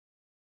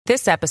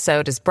This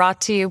episode is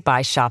brought to you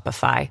by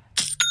Shopify.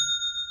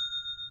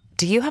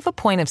 Do you have a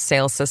point of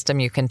sale system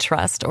you can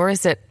trust, or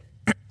is it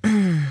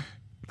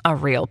a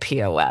real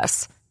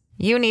POS?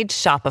 You need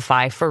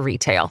Shopify for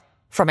retail.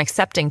 From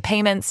accepting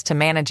payments to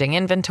managing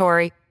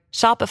inventory,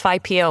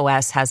 Shopify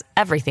POS has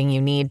everything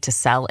you need to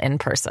sell in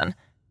person.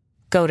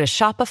 Go to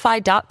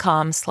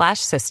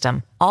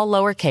shopify.com/system, all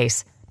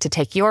lowercase, to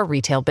take your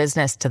retail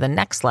business to the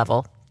next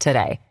level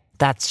today.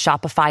 That's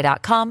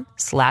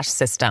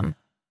shopify.com/system.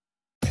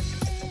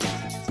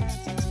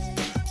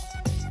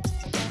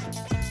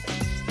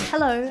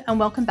 Hello and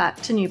welcome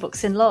back to New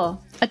Books in Law,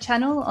 a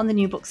channel on the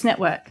New Books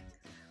Network.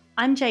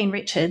 I'm Jane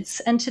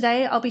Richards, and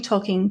today I'll be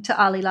talking to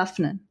Ali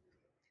Luffman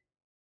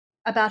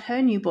about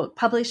her new book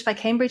published by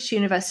Cambridge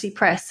University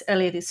Press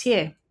earlier this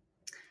year.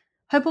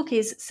 Her book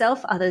is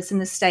Self, Others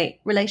and the State: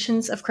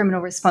 Relations of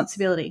Criminal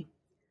Responsibility.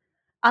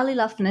 Ali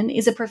Luffman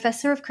is a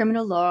professor of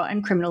criminal law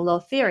and criminal law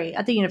theory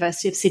at the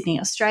University of Sydney,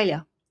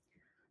 Australia.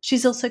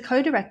 She's also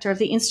co-director of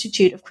the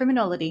Institute of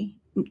Criminology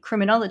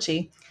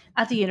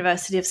at the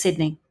University of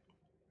Sydney.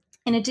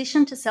 In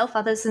addition to Self,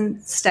 Others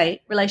and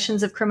State: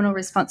 Relations of Criminal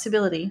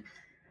Responsibility,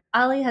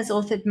 Ali has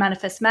authored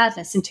Manifest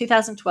Madness in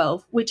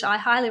 2012, which I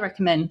highly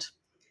recommend.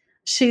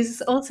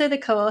 She's also the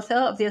co-author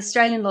of the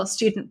Australian Law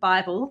Student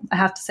Bible, I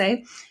have to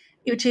say,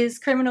 which is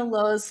Criminal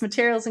Law's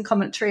Materials and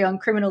Commentary on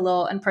Criminal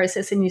Law and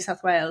Process in New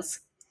South Wales.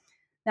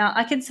 Now,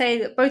 I can say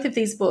that both of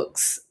these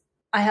books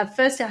I have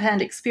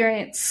first-hand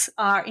experience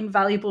are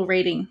invaluable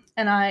reading,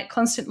 and I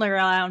constantly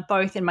rely on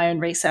both in my own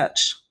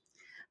research.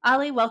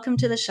 Ali, welcome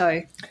to the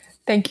show.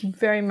 Thank you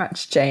very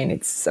much, Jane.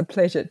 It's a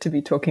pleasure to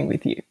be talking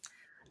with you.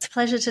 It's a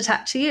pleasure to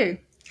chat to you.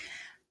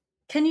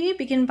 Can you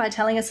begin by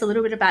telling us a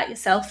little bit about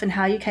yourself and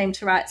how you came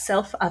to write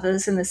Self,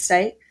 Others and the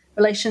State: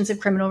 Relations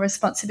of Criminal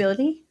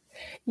Responsibility?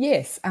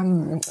 Yes.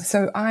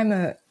 So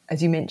I'm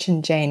as you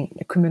mentioned, Jane,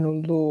 a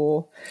criminal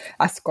law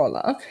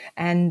scholar,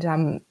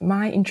 and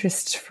my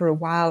interest for a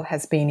while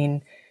has been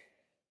in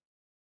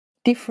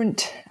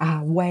different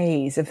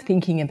ways of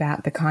thinking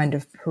about the kind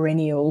of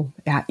perennial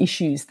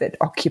issues that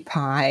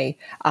occupy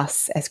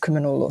us as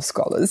criminal law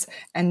scholars.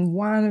 And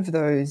one of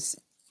those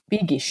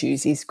big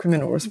issues is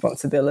criminal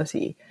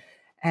responsibility.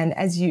 And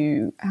as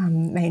you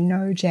may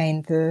know,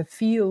 Jane, the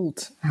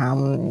field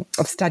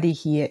of study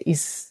here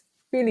is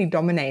really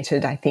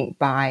dominated, I think,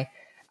 by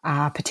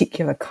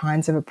particular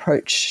kinds of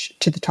approach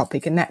to the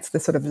topic, and that's the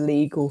sort of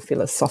legal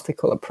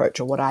philosophical approach,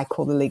 or what I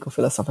call the legal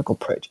philosophical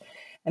approach.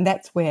 And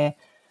that's where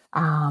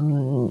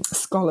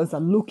scholars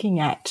are looking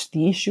at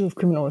the issue of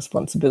criminal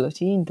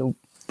responsibility, the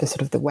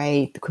sort of the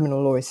way the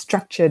criminal law is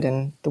structured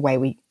and the way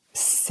we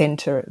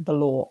centre the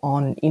law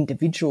on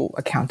individual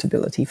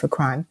accountability for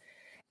crime,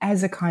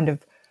 as a kind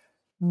of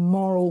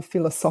moral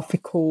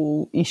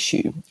philosophical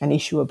issue, an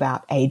issue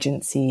about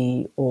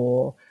agency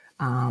or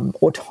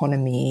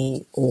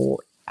autonomy or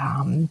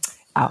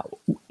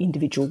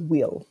individual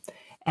will.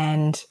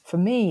 And for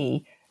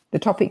me, the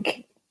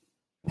topic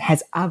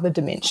has other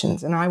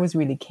dimensions, and I was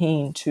really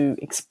keen to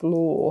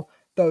explore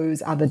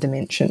those other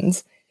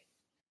dimensions.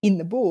 In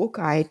the book,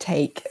 I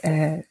take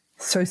a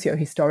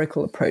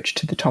socio-historical approach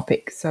to the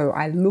topic. So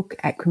I look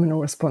at criminal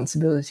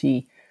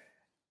responsibility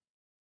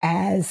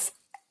as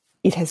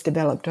it has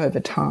developed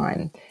over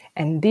time.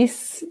 And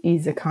this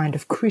is a kind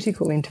of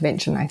critical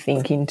intervention, I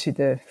think, into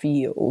the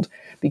field,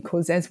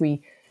 because as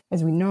we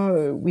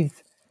know,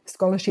 with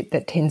scholarship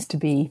that tends to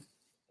be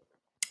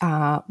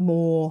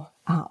more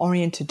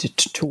oriented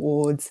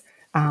towards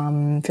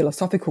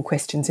philosophical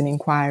questions and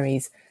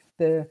inquiries,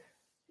 the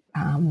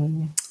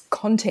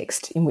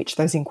context in which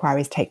those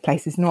inquiries take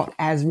place is not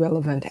as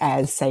relevant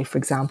as, say, for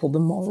example, the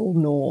moral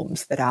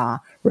norms that are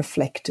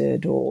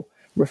reflected or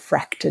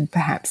refracted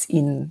perhaps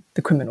in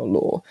the criminal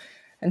law.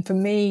 And for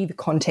me, the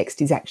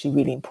context is actually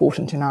really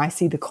important, and I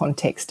see the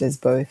context as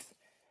both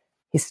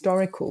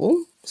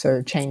historical,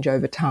 so change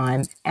over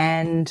time,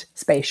 and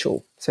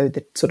spatial, so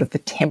the sort of the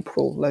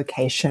temporal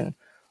location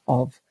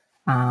of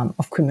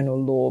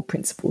criminal law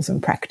principles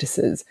and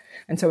practices.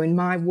 And so in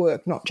my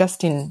work, not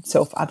just in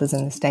Self, Others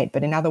and the State,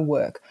 but in other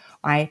work,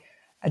 I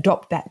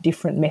adopt that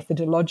different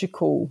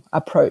methodological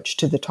approach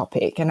to the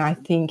topic, and I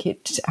think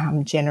it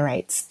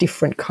generates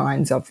different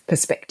kinds of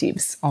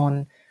perspectives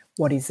on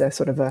what is a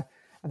sort of a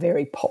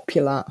very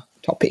popular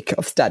topic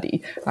of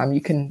study.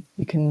 You can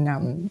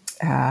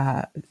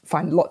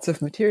find lots of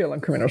material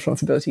on criminal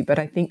responsibility, but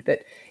I think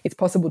that it's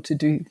possible to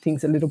do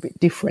things a little bit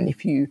different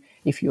if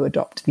you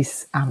adopt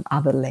this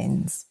other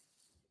lens.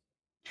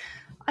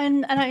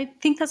 And I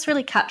think that's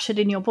really captured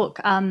in your book.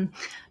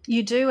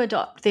 You do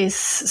adopt this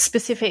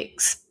specific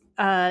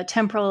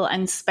temporal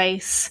and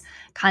space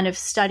kind of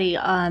study,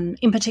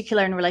 in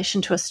particular in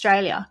relation to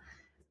Australia.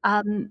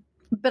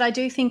 But I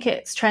do think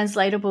it's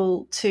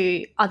translatable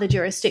to other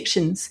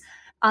jurisdictions.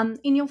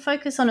 In your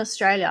focus on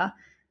Australia,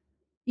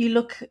 you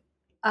look,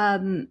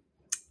 there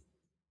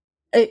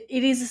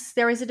is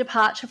a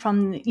departure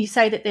from, you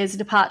say that there's a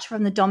departure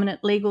from the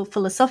dominant legal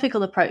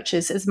philosophical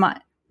approaches, as might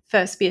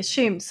first be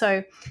assumed.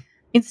 So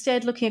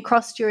instead, looking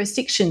across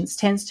jurisdictions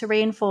tends to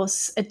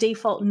reinforce a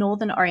default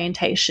northern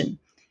orientation.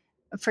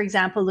 for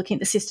example, looking at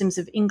the systems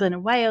of England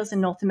and Wales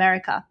and North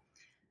America.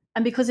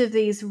 And because of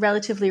these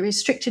relatively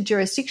restricted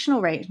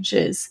jurisdictional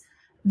ranges,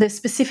 the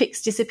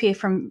specifics disappear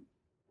from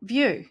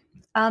view.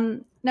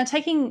 Now,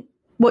 taking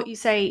what you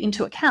say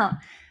into account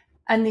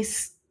and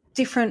this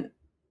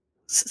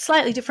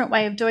slightly different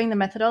way of doing the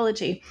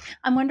methodology,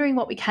 I'm wondering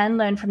what we can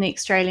learn from the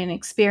Australian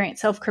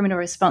experience of criminal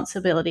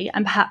responsibility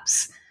and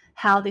perhaps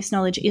how this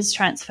knowledge is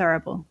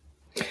transferable.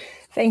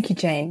 Thank you,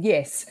 Jane.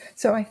 Yes.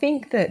 So I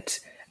think that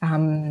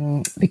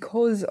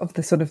because of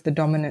the sort of the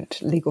dominant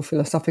legal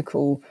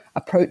philosophical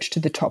approach to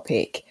the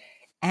topic,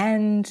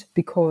 and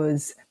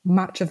because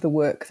much of the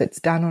work that's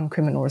done on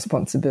criminal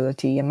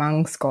responsibility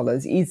among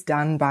scholars is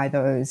done by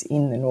those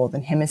in the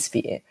Northern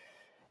Hemisphere,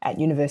 at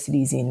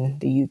universities in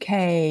the UK,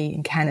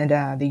 in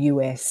Canada, the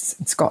US,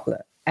 and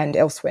Scotland, and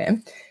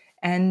elsewhere.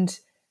 And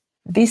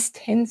this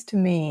tends to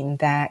mean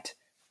that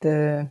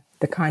the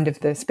kind of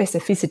the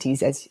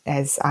specificities,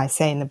 as I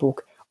say in the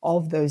book,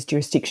 of those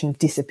jurisdictions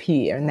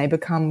disappear, and they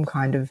become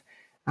kind of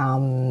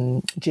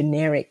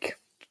generic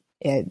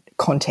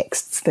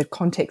contexts. The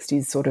context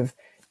is sort of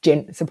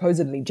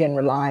supposedly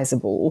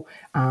generalizable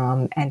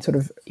and sort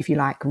of, if you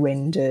like,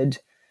 rendered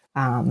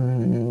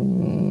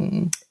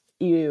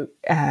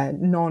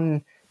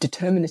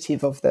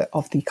non-determinative of the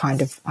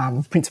kind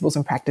of principles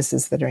and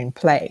practices that are in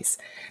place.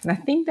 And I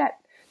think that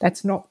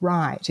that's not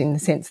right, in the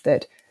sense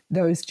that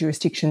those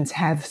jurisdictions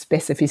have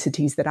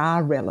specificities that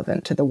are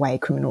relevant to the way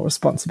criminal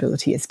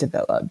responsibility is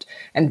developed.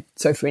 And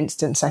so, for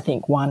instance, I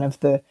think one of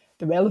the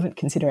relevant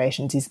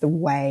considerations is the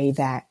way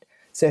that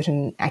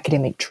certain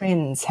academic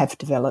trends have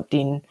developed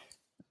in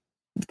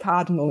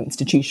cardinal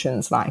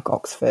institutions like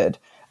Oxford,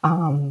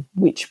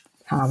 which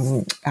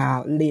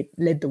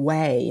led the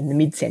way in the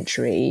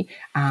mid-century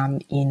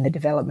in the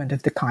development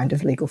of the kind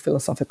of legal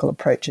philosophical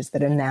approaches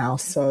that are now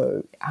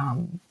so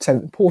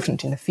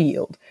important in the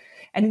field.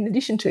 And in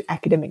addition to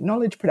academic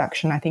knowledge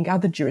production, I think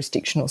other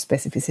jurisdictional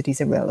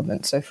specificities are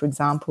relevant. So, for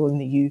example, in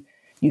the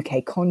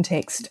UK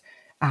context,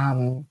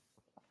 the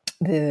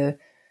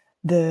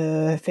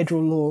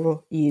federal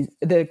law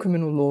the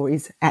criminal law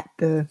is at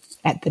the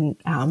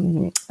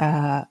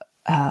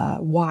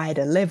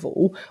wider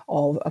level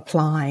of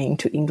applying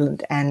to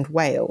England and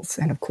Wales.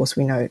 And of course,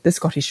 we know the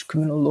Scottish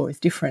criminal law is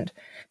different.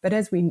 But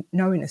as we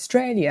know in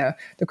Australia,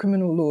 the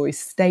criminal law is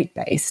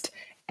state-based,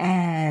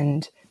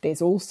 and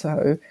there's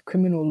also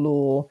criminal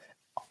law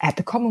at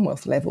the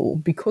Commonwealth level.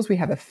 Because we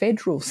have a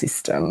federal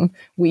system,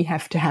 we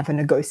have to have a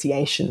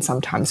negotiation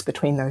sometimes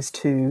between those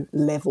two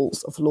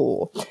levels of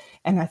law.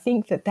 And I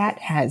think that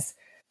has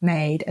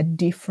made a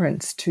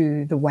difference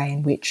to the way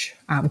in which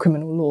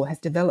criminal law has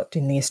developed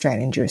in the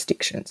Australian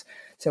jurisdictions.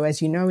 So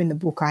as you know, in the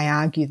book, I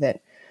argue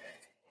that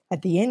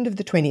at the end of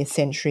the 20th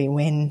century,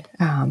 when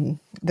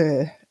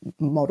the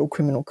model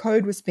criminal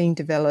code was being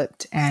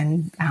developed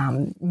and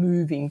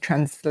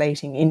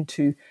translating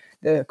into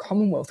the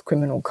Commonwealth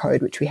criminal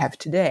code, which we have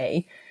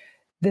today,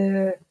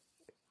 the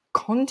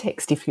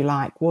context, if you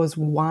like, was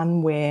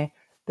one where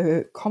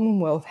the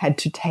Commonwealth had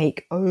to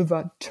take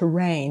over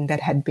terrain that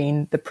had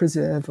been the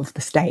preserve of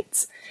the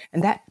states.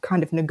 And that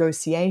kind of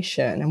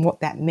negotiation and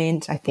what that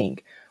meant, I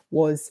think,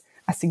 was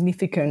a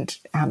significant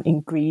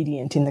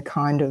ingredient in the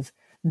kind of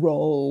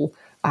role,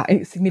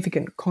 a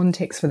significant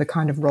context for the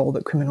kind of role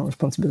that criminal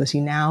responsibility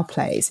now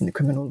plays in the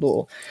criminal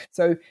law.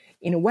 So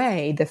in a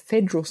way, the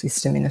federal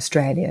system in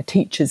Australia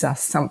teaches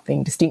us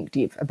something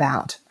distinctive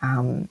about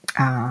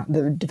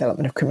the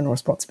development of criminal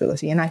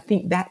responsibility. And I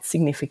think that's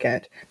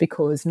significant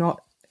because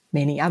not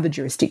many other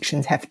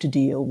jurisdictions have to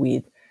deal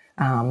with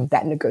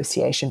that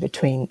negotiation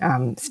between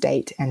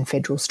state and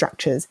federal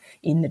structures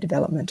in the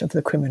development of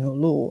the criminal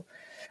law.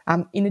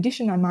 In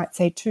addition, I might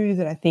say too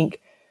that I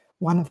think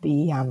one of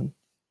the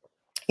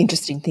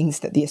interesting things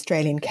that the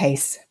Australian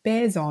case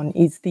bears on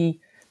is the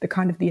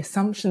kind of the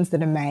assumptions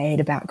that are made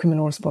about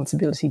criminal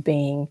responsibility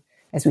being,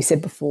 as we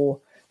said before,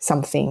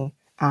 something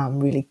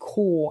really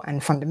core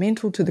and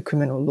fundamental to the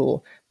criminal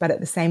law, but at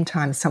the same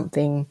time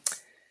something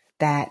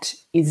that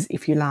is,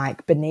 if you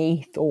like,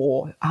 beneath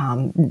or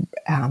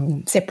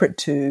separate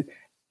to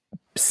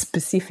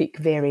specific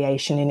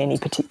variation in any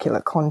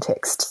particular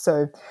context.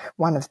 So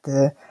one of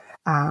the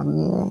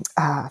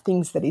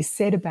things that is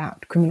said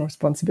about criminal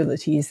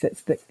responsibility is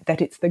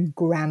that it's the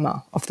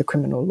grammar of the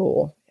criminal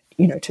law,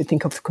 to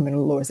think of the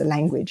criminal law as a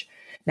language.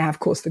 Now, of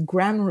course, the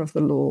grammar of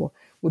the law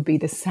would be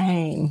the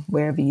same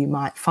wherever you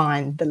might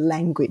find the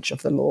language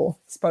of the law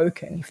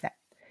spoken,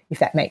 if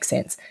that makes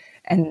sense.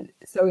 And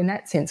so in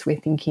that sense, we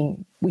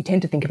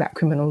tend to think about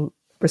criminal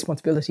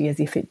responsibility as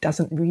if it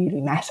doesn't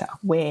really matter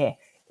where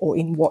or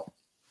in what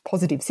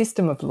positive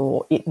system of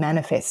law it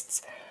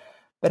manifests.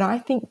 But I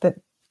think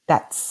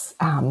that's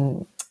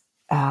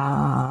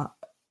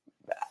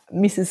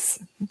misses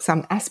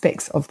some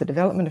aspects of the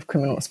development of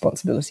criminal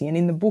responsibility. And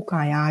in the book,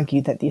 I argue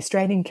that the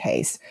Australian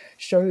case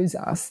shows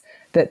us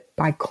that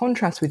by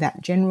contrast with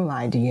that general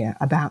idea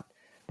about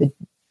the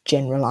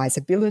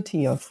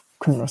generalisability of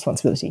criminal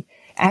responsibility,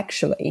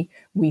 actually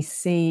we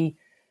see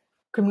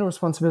criminal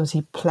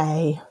responsibility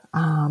play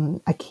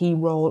a key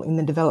role in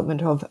the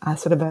development of a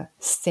sort of a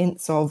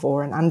sense of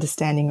or an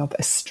understanding of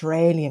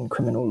Australian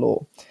criminal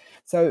law.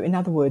 So in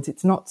other words,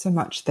 it's not so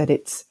much that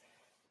it's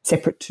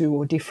separate to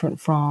or different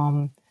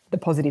from the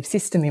positive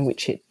system in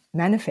which it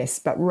manifests,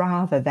 but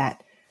rather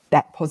that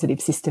that positive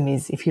system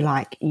is, if you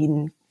like,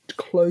 in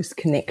close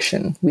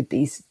connection with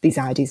these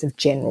ideas of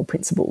general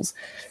principles.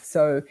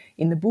 So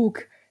in the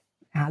book,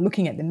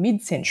 looking at the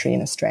mid-century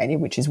in Australia,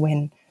 which is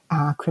when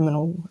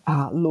criminal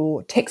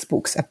law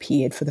textbooks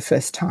appeared for the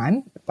first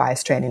time by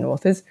Australian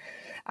authors,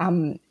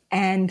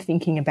 and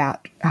thinking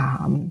about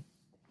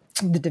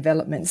the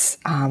developments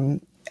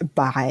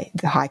by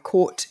the High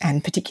Court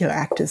and particular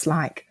actors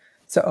like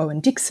Sir Owen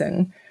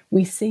Dixon,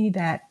 we see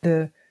that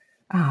the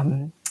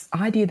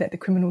idea that the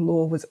criminal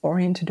law was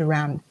oriented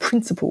around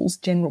principles,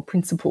 general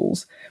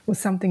principles, was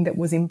something that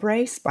was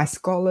embraced by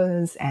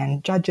scholars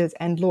and judges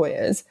and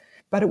lawyers,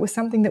 but it was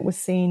something that was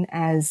seen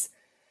as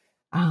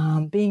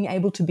being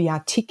able to be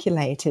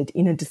articulated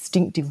in a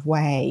distinctive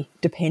way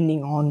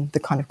depending on the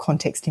kind of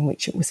context in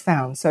which it was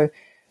found. So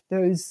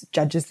those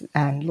judges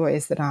and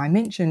lawyers that I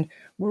mentioned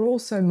were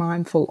also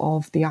mindful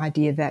of the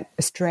idea that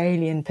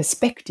Australian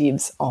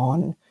perspectives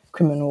on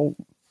criminal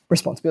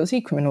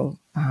responsibility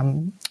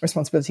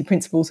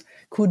principles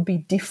could be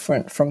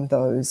different from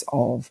those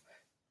of,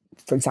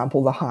 for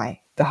example, the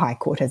High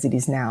Court as it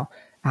is now,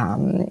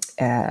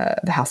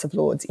 the House of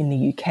Lords in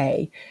the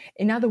UK.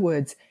 In other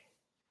words,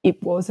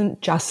 it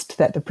wasn't just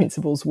that the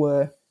principles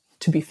were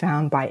to be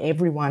found by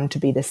everyone to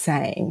be the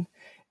same.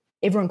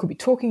 Everyone could be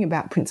talking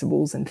about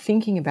principles and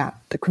thinking about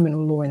the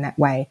criminal law in that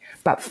way,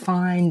 but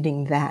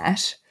finding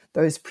that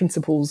those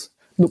principles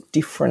look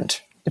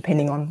different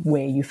depending on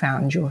where you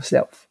found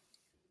yourself.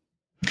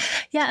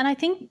 Yeah, and I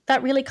think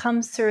that really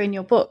comes through in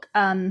your book.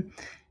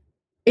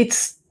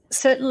 It's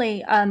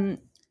certainly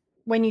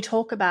when you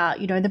talk about,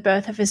 the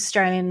birth of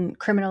Australian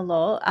criminal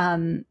law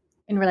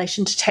in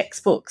relation to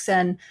textbooks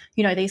and,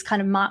 these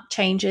kind of marked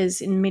changes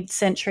in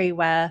mid-century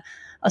where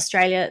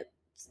Australia,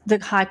 the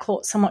High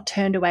Court somewhat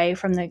turned away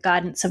from the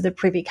guidance of the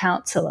Privy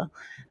Council.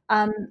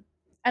 And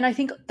I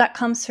think that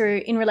comes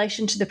through in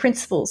relation to the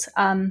principles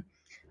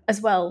as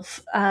well.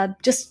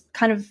 Just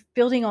kind of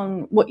building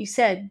on what you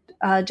said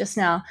just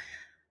now,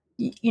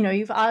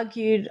 you've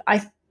argued,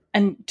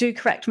 and do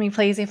correct me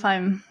please if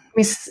I'm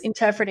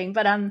misinterpreting,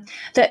 but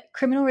that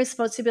criminal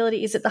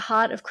responsibility is at the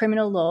heart of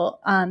criminal law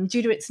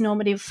due to its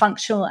normative,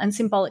 functional and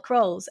symbolic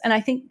roles. And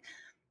I think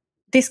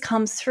this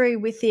comes through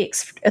with the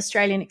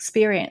Australian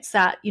experience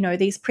that,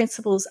 these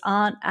principles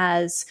aren't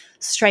as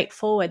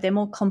straightforward. They're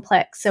more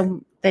complex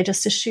and they're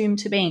just assumed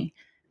to be.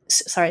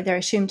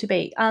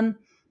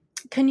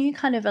 Can you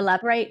kind of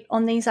elaborate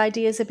on these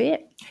ideas a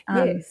bit?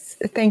 Yes,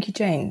 thank you,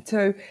 Jane.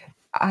 So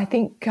I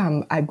think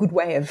a good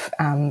way of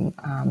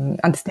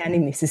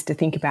understanding this is to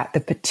think about the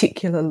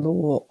particular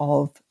law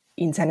of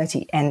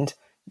insanity, and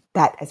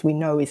that, as we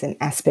know, is an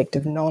aspect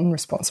of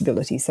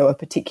non-responsibility, so a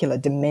particular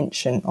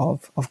dimension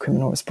of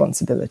criminal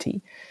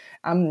responsibility.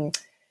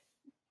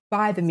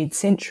 By the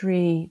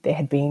mid-century,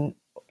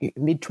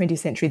 mid-20th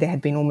century, there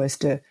had been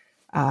almost a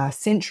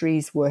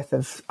century's worth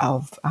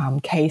of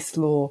case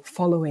law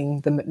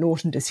following the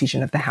M'Naghten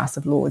decision of the House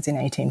of Lords in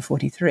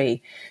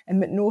 1843. And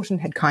M'Naghten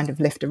had kind of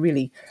left a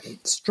really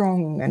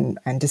strong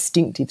and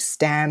distinctive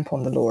stamp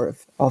on the law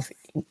of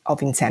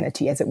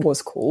insanity, as it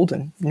was called,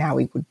 and now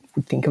we would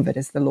think of it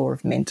as the law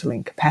of mental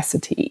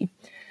incapacity.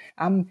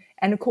 And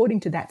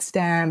according to that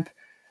stamp,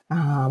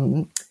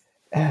 the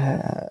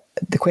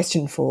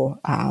question for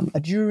a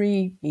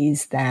jury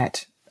is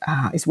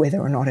whether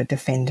or not a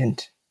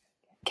defendant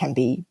can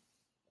be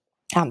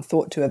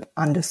thought to have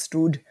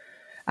understood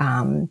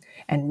and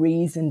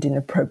reasoned in an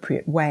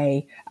appropriate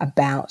way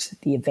about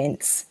the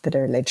events that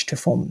are alleged to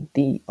form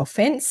the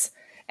offence,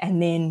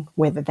 and then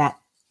whether that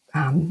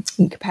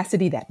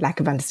incapacity, that lack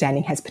of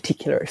understanding, has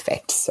particular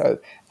effects. So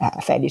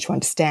a failure to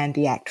understand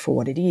the act for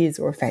what it is,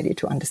 or a failure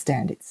to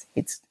understand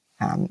its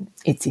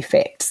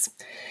effects.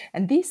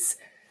 And this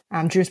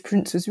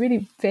jurisprudence was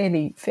really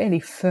fairly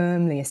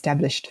firmly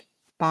established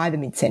by the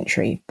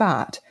mid-century,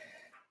 but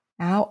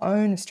our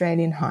own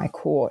Australian High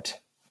Court,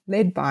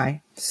 led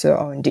by Sir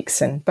Owen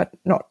Dixon, but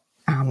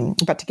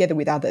together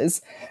with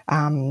others,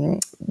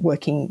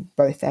 working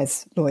both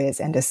as lawyers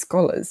and as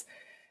scholars,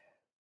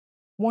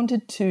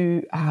 wanted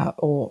to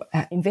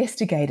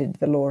investigated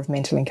the law of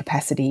mental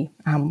incapacity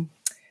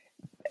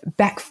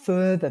back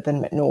further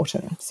than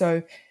M'Naghten.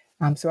 So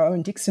Sir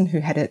Owen Dixon,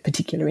 who had a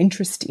particular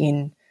interest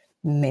in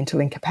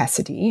mental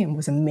incapacity and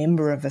was a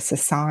member of a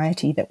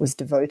society that was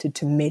devoted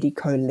to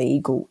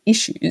medico-legal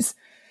issues,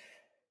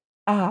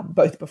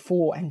 both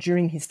before and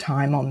during his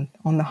time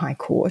on the High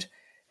Court,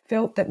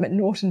 felt that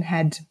M'Naghten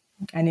had,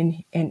 and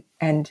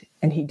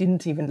he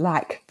didn't even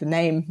like the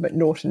name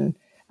M'Naghten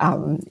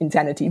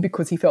insanity,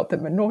 because he felt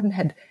that M'Naghten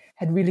had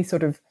really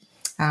sort of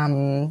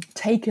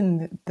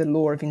taken the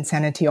law of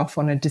insanity off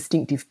on a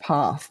distinctive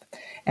path,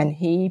 and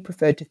he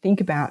preferred to think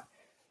about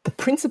the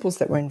principles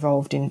that were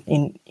involved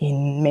in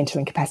mental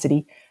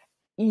incapacity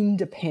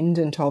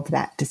independent of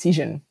that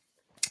decision.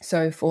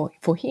 So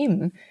for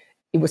him,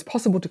 it was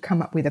possible to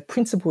come up with a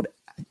principled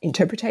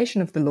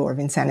interpretation of the law of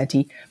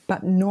insanity,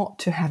 but not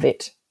to have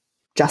it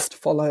just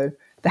follow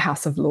the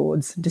House of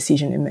Lords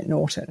decision in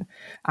McNaughton.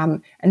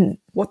 And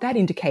what that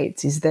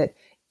indicates is that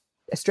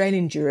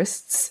Australian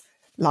jurists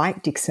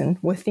like Dixon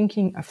were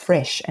thinking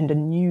afresh and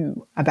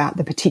anew about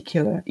the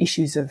particular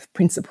issues of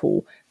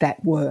principle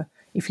that were,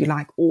 if you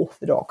like,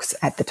 orthodox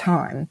at the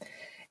time.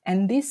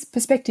 And this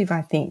perspective,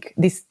 I think,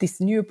 this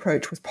new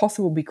approach was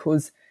possible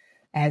because,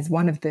 as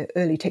one of the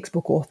early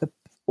textbook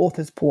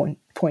authors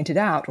pointed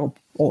out or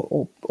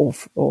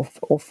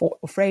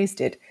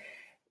phrased it,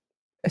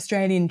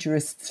 Australian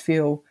jurists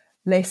feel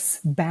less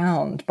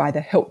bound by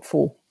the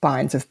helpful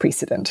binds of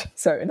precedent.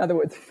 So, in other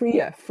words,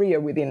 freer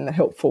within the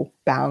helpful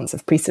bounds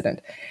of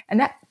precedent.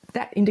 And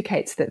that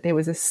indicates that there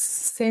was a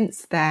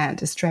sense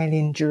that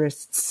Australian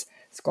jurists,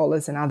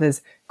 scholars and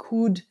others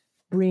could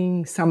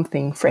bring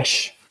something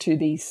fresh to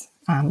these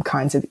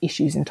kinds of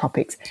issues and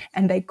topics.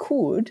 And they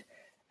could,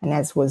 and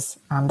as was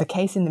the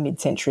case in the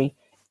mid-century,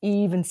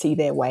 even see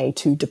their way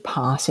to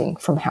departing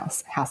from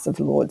House of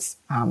Lords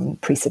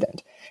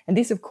precedent. And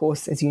this, of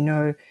course, as you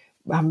know,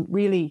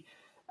 really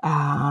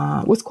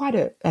was quite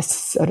a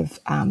sort of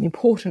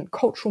important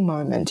cultural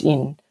moment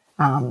in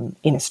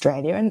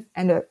Australia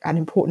and an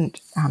important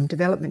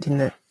development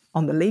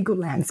on the legal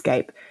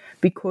landscape,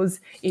 because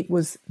it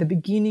was the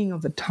beginning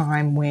of a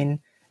time when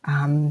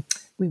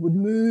we would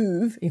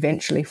move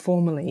eventually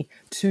formally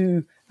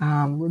to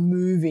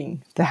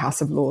removing the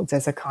House of Lords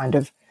as a kind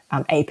of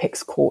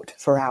apex court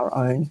for our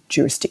own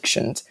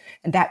jurisdictions.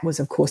 And that was,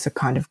 of course, a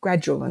kind of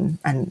gradual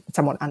and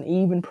somewhat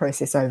uneven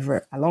process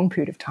over a long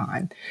period of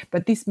time.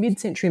 But this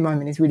mid-century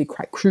moment is really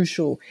quite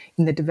crucial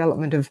in the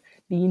development of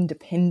the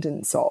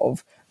independence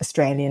of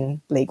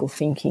Australian legal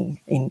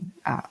thinking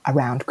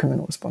around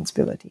criminal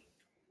responsibility.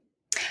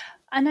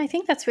 And I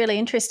think that's really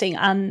interesting.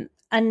 And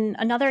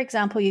another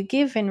example you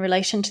give in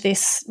relation to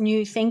this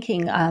new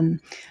thinking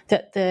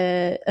that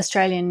the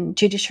Australian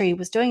judiciary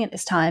was doing at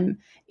this time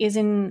is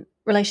in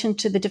relation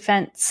to the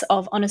defence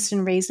of honest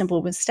and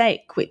reasonable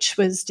mistake, which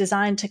was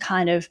designed to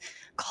kind of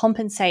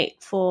compensate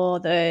for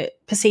the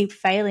perceived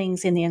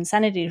failings in the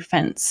insanity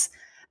defence.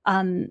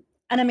 And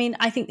I mean,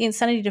 I think the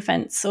insanity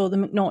defence or the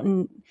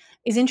McNaughton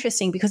is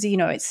interesting because, you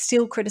know, it's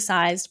still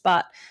criticised,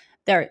 but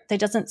there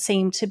doesn't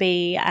seem to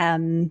be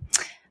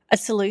a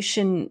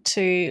solution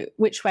to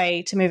which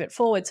way to move it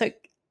forward. So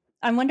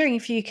I'm wondering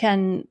if you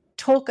can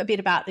talk a bit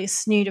about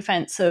this new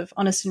defence of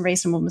honest and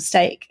reasonable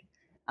mistake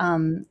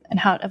and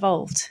how it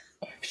evolved.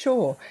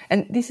 Sure.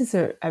 And this is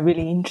a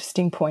really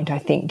interesting point, I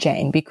think,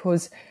 Jane,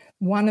 because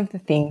one of the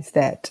things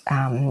that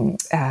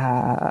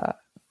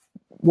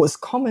was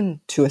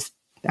common to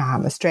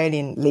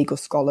Australian legal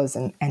scholars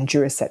and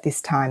jurists at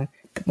this time,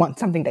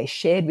 something they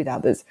shared with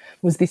others,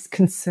 was this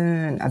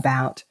concern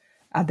about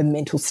the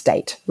mental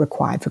state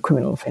required for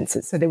criminal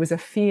offences. So there was a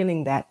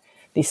feeling that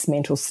this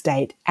mental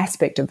state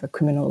aspect of a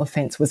criminal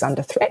offence was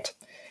under threat,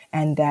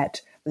 and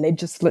that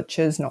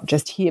legislatures, not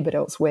just here but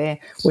elsewhere,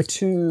 were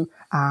too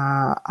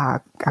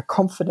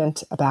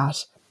confident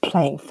about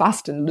playing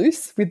fast and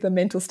loose with the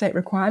mental state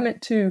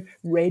requirement, too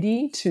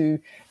ready to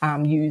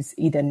use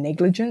either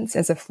negligence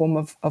as a form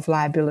of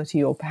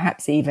liability, or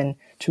perhaps even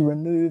to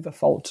remove a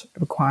fault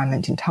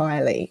requirement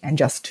entirely and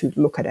just to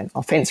look at an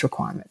offence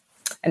requirement,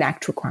 an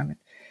act requirement.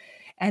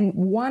 And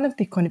one of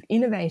the kind of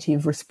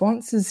innovative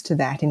responses to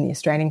that in the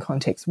Australian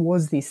context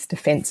was this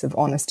defence of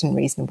honest and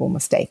reasonable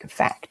mistake of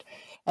fact.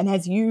 And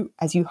as you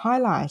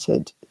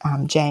highlighted,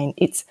 Jane,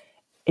 it's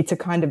a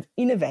kind of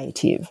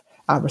innovative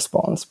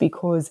response,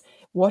 because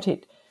what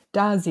it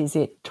does is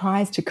it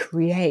tries to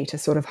create a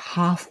sort of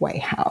halfway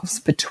house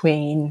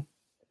between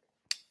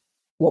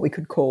what we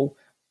could call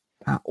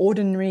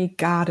ordinary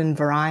garden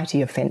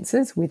variety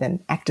offences with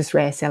an actus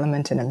reus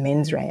element and a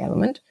mens rea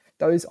element,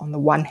 those on the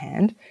one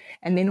hand,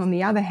 and then on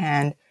the other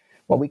hand,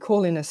 what we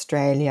call in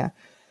Australia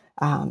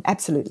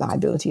absolute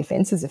liability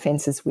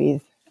offences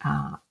with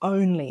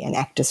only an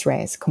actus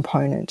reus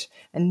component.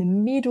 And the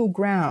middle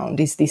ground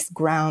is this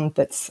ground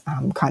that's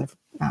kind of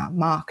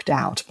marked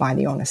out by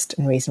the honest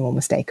and reasonable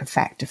mistake of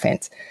fact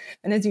offence.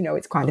 And as you know,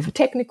 it's kind of a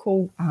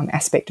technical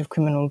aspect of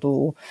criminal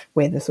law,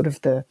 where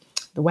the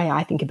way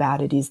I think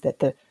about it is that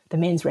the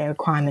mens rea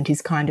requirement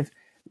is kind of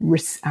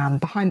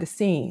behind the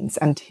scenes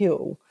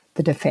until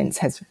the defence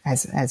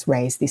has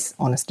raised this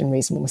honest and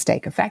reasonable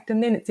mistake of fact,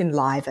 and then it's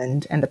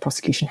enlivened, and the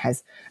prosecution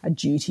has a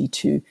duty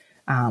to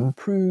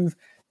prove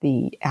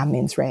the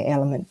mens rea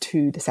element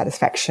to the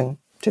satisfaction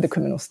to the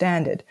criminal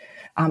standard,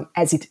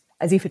 as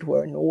if it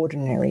were an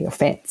ordinary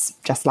offence,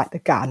 just like the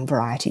garden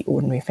variety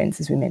ordinary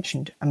offences we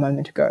mentioned a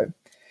moment ago.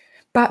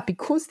 But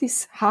because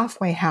this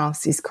halfway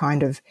house is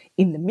kind of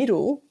in the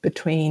middle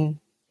between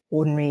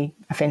ordinary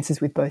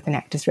offences with both an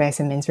actus reus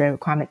and mens rea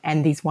requirement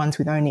and these ones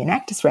with only an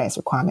actus reus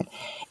requirement,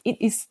 it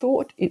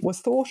was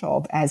thought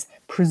of as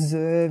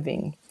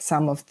preserving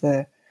some of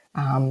the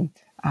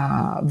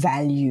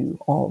value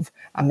of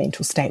a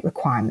mental state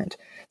requirement.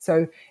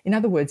 So, in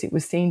other words, it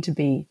was seen to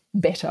be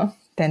better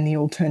than the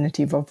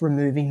alternative of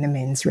removing the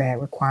mens rea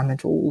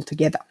requirement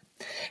altogether.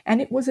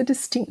 And it was a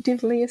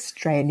distinctively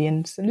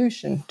Australian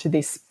solution to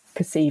this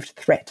perceived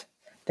threat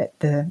that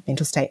the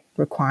mental state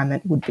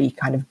requirement would be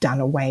kind of done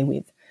away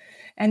with.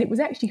 And it was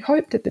actually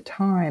hoped at the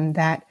time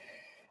that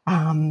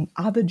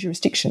other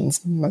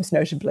jurisdictions, most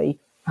notably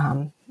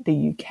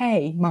the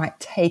UK, might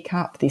take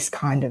up this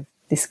kind of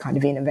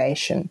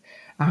innovation.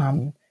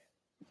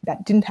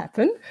 That didn't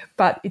happen,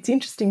 but it's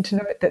interesting to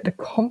note that the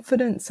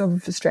confidence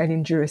of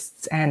Australian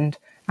jurists and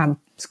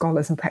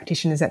scholars and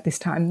practitioners at this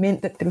time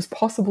meant that it was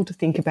possible to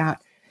think about,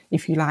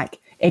 if you like,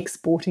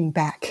 exporting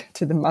back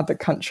to the mother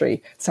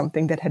country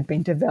something that had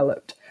been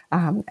developed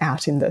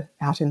out in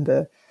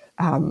the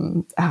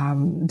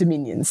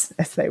dominions,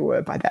 as they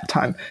were by that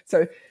time.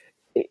 So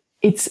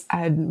it's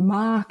a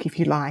mark, if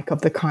you like,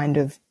 of the kind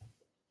of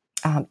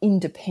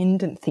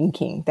independent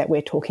thinking that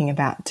we're talking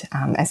about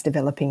as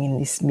developing in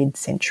this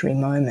mid-century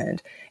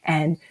moment.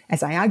 And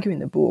as I argue in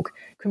the book,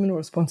 criminal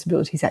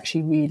responsibility is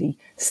actually really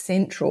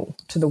central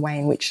to the way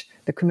in which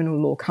the criminal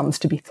law comes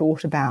to be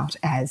thought about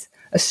as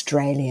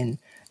Australian,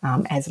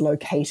 as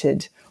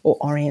located or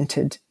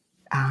oriented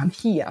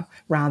here,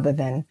 rather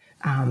than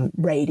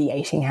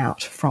radiating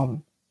out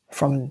from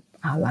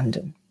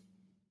London.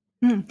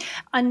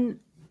 And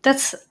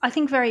that's, I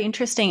think, very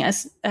interesting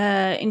as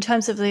in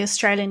terms of the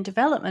Australian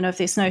development of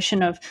this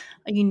notion of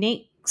a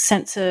unique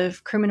sense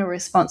of criminal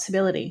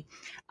responsibility,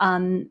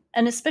 and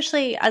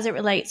especially as it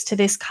relates to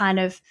this kind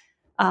of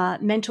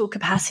mental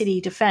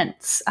capacity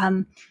defence.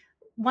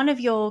 One of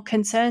your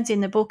concerns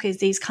in the book is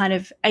these kind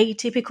of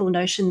atypical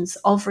notions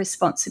of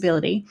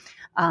responsibility,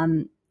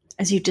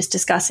 as you've just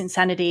discussed,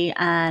 insanity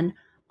and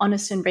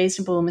honest and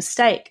reasonable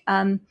mistake.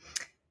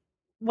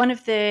 One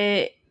of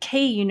the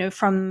key,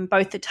 from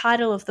both the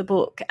title of the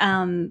book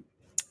and,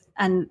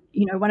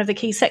 one of the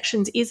key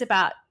sections is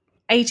about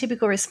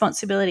atypical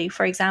responsibility.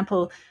 For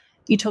example,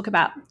 you talk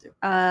about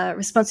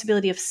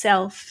responsibility of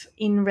self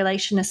in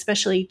relation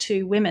especially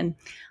to women.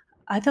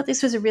 I thought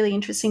this was a really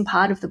interesting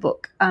part of the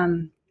book.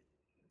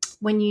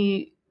 When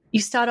you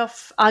start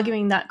off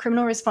arguing that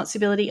criminal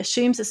responsibility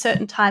assumes a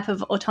certain type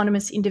of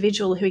autonomous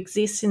individual who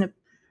exists in a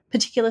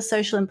particular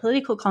social and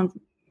political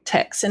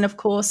context. And, of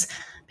course,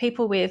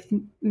 people with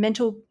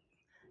mental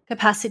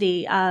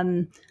capacity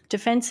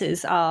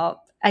defences are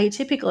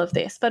atypical of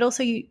this, but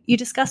also you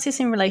discuss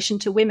this in relation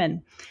to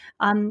women.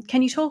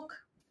 Can you talk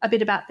a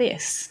bit about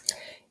this?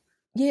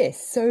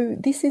 Yes, so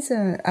this is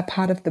a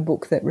part of the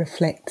book that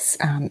reflects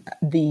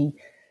the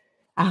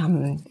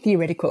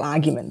theoretical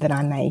argument that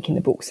I make in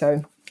the book.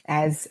 So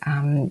as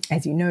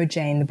you know,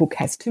 Jane, the book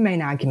has two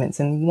main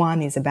arguments, and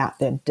one is about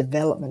the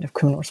development of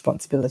criminal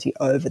responsibility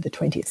over the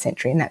 20th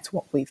century, and that's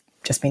what we've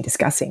just been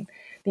discussing.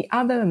 The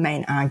other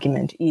main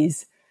argument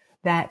is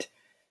that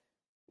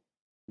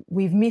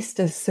we've missed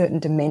a certain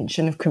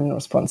dimension of criminal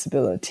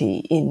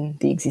responsibility in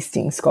the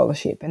existing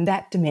scholarship, and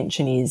that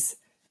dimension is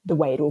the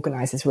way it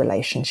organises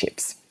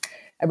relations.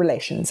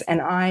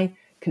 And I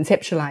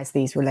conceptualise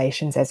these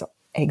relations as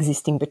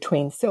existing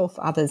between self,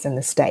 others and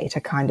the state,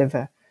 a kind of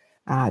a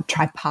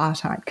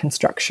tripartite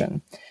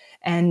construction.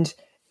 And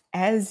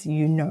as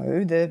you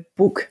know, the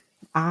book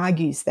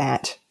argues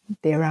that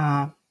there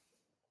are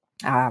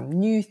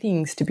new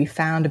things to be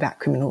found about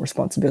criminal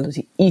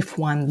responsibility if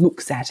one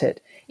looks at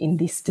it in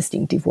this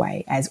distinctive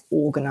way as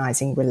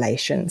organising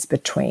relations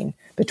between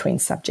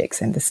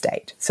subjects and the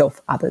state,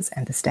 self, others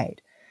and the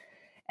state.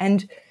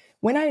 And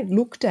when I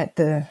looked at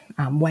the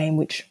way in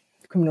which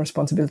criminal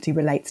responsibility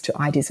relates to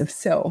ideas of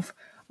self,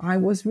 I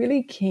was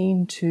really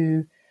keen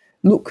to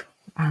look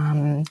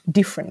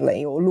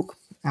differently, or look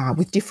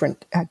with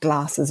different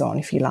glasses on,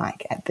 if you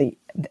like, at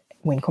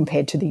when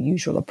compared to the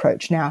usual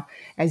approach. Now,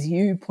 as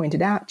you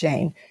pointed out,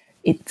 Jane,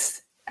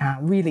 it's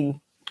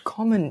really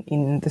common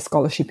in the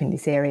scholarship in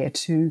this area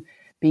to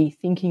be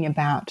thinking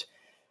about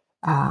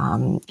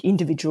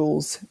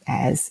individuals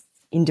as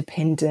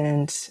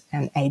independent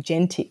and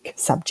agentic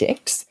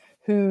subjects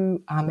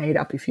who are made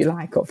up, if you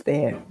like, of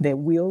their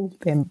will,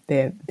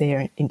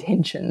 their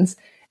intentions,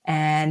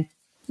 and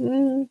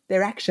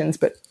their actions,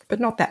 but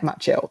not that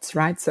much else,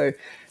 right? So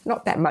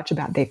not that much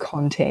about their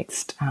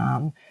context,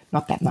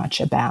 not that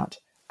much about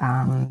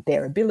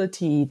their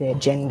ability, their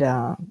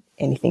gender,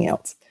 anything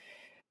else.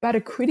 But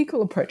a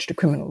critical approach to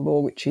criminal law,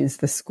 which is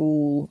the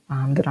school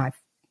that I've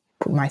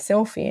put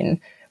myself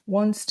in,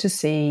 wants to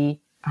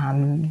see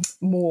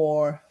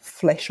more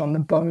flesh on the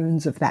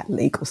bones of that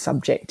legal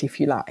subject,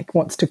 if you like,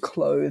 wants to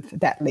clothe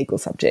that legal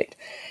subject.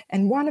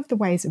 And one of the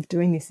ways of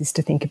doing this is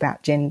to think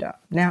about gender.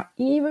 Now,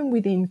 even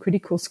within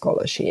critical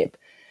scholarship,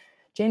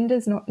 gender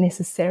is not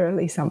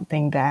necessarily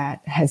something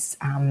that has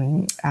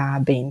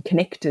been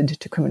connected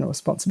to criminal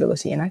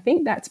responsibility. And I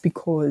think that's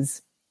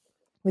because,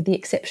 with the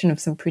exception of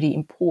some pretty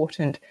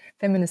important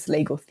feminist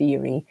legal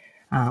theory,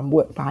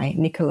 work by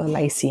Nicola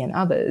Lacey and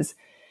others,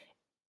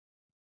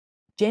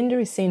 gender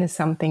is seen as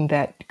something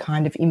that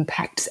kind of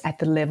impacts at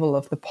the level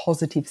of the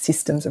positive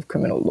systems of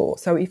criminal law.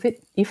 So if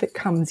it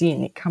comes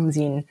in, it comes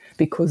in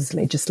because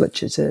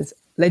legislatures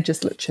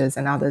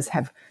and others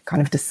have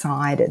kind of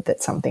decided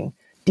that something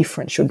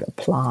different should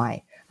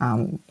apply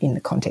in the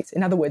context.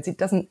 In other words, it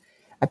doesn't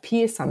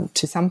appear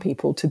to some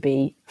people to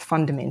be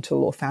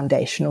fundamental or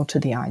foundational to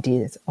the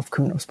ideas of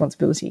criminal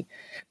responsibility.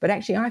 But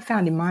actually, I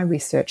found in my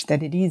research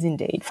that it is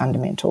indeed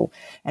fundamental.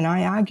 And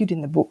I argued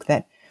in the book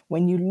that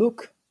when you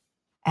look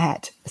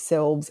at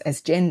selves as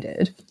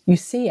gendered, you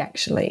see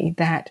actually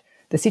that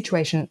the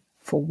situation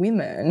for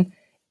women,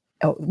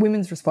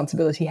 women's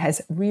responsibility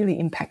has really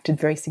impacted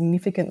very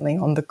significantly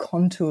on the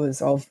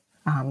contours of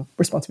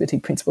responsibility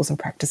principles and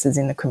practices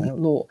in the criminal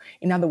law.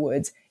 In other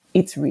words,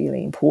 it's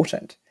really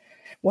important.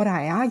 What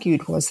I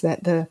argued was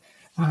that the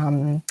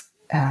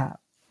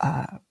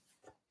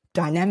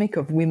dynamic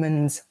of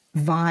women's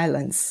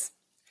violence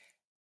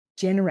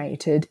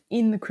generated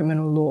in the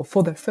criminal law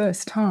for the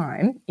first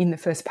time in the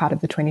first part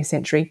of the 20th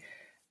century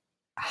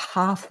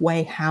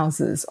halfway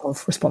houses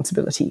of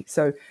responsibility.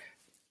 So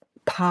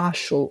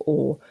partial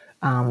or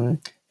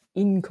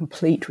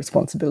incomplete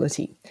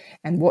responsibility.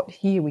 And what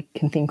here we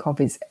can think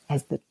of is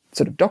as the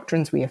sort of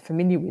doctrines we are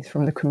familiar with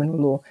from the criminal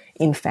law,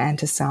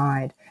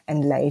 infanticide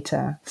and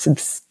later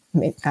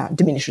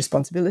diminished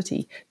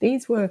responsibility.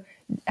 These were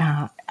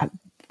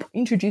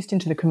introduced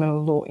into the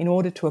criminal law in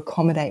order to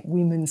accommodate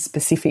women's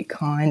specific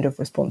kind of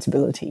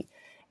responsibility.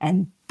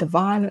 And the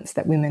violence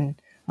that women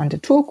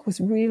undertook was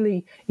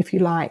really, if you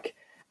like,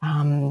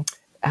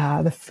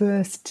 the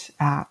first,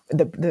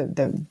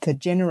 the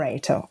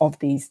generator of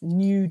these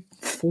new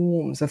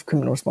forms of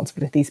criminal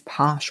responsibility, these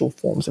partial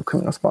forms of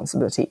criminal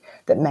responsibility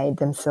that made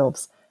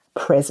themselves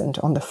present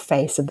on the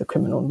face of the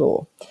criminal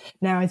law.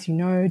 Now, as you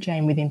know,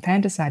 Jane, with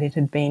infanticide, it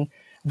had been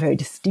a very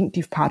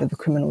distinctive part of the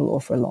criminal law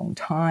for a long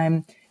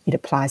time. It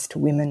applies to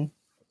women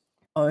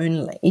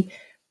only.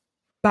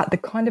 But the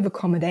kind of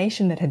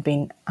accommodation that had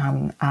been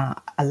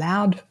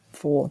allowed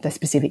for the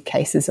specific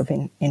cases of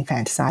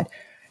infanticide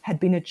had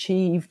been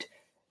achieved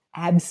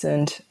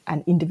absent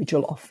an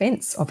individual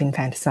offence of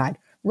infanticide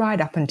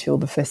right up until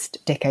the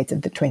first decades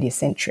of the 20th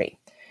century.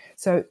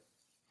 So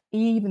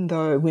even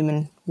though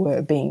women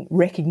were being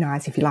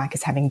recognised, if you like,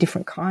 as having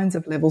different kinds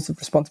of levels of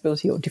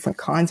responsibility or different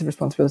kinds of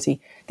responsibility,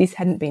 this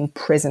hadn't been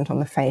present on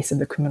the face of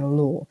the criminal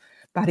law.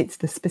 But it's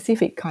the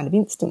specific kind of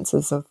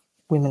instances of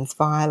women's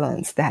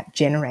violence that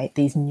generate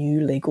these new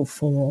legal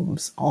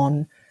forms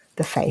on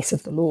the face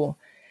of the law.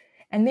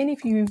 And then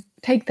if you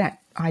take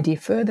that idea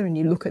further and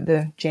you look at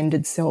the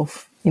gendered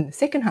self in the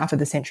second half of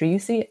the century, you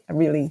see a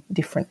really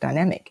different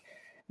dynamic.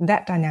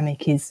 That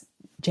dynamic is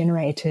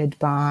generated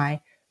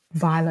by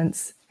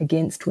violence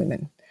against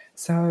women.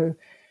 So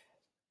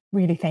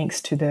really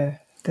thanks to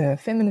the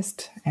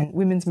feminist and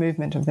women's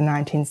movement of the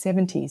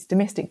 1970s,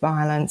 domestic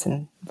violence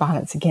and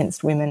violence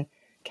against women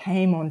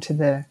came onto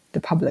the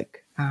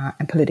public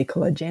and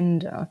political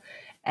agenda.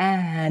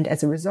 And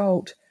as a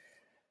result,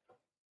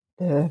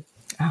 the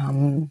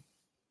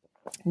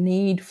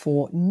need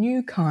for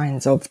new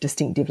kinds of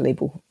distinctive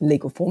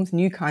legal forms,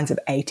 new kinds of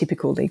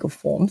atypical legal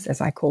forms,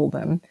 as I call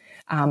them,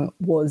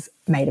 was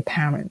made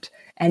apparent.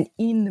 And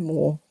in the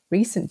more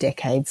recent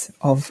decades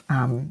of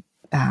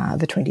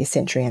the 20th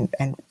century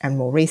and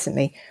more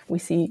recently, we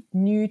see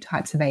new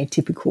types of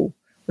atypical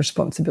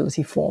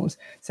responsibility forms.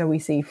 So we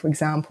see, for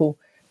example,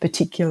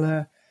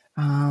 particular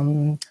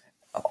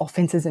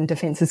offences and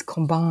defences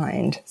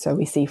combined. So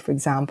we see, for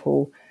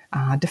example,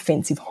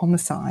 defensive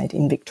homicide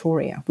in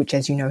Victoria, which,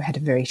 as you know, had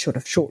a very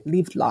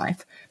short-lived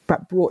life,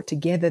 but brought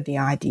together the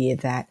idea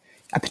that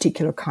a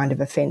particular kind of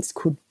offence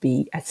could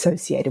be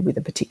associated with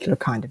a particular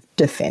kind of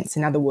defence.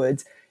 In other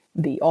words,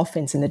 the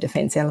offence and the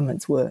defence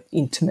elements were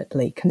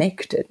intimately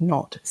connected,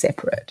 not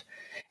separate.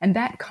 And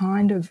that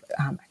kind of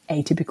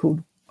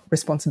atypical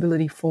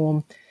responsibility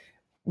form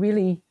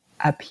really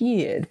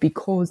appeared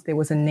because there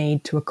was a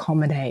need to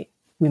accommodate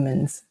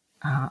women's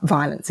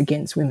violence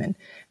against women.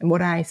 And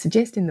what I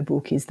suggest in the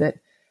book is that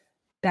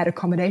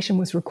accommodation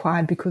was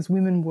required because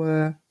women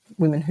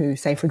who,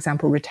 say, for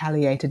example,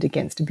 retaliated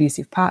against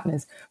abusive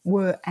partners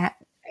were,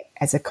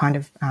 as a kind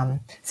of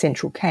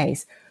central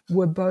case,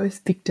 were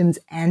both victims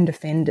and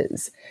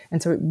offenders.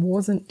 And so it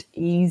wasn't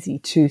easy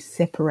to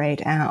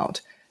separate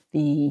out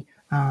the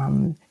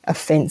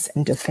offence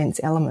and defence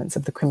elements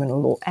of the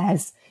criminal law,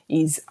 as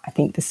is, I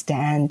think, the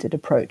standard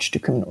approach to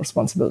criminal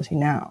responsibility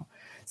now.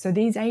 So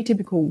these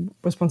atypical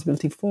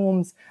responsibility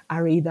forms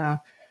are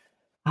either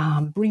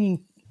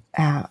bringing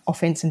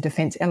offence and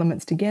defence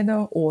elements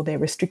together, or they're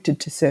restricted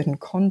to certain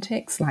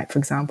contexts, like, for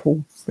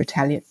example,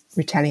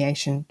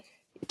 retaliation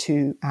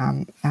to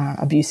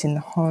abuse in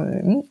the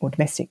home or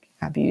domestic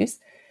abuse,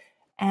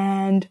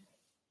 and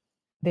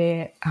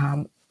they're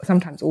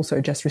sometimes also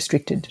just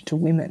restricted to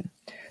women.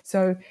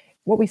 So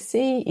what we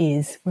see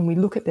is, when we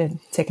look at the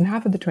second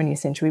half of the 20th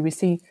century, we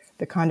see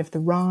the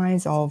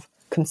rise of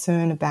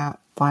concern about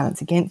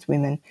violence against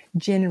women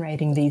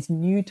generating these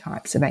new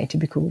types of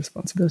atypical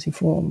responsibility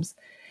forms.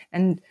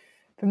 And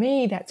for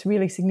me, that's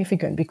really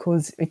significant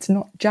because it's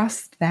not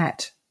just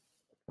that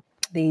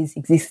these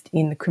exist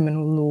in the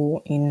criminal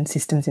law in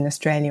systems in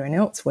Australia and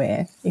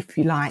elsewhere, if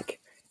you like,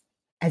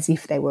 as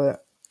if they were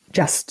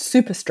just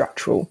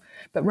superstructural,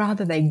 but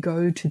rather they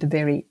go to the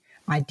very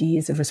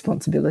ideas of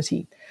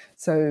responsibility.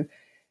 So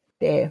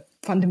they're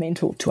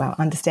fundamental to our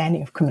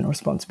understanding of criminal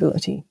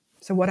responsibility.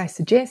 So what I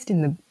suggest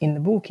in the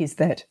book is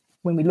that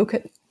when we look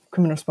at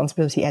criminal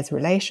responsibility as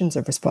relations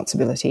of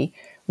responsibility,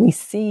 we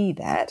see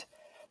that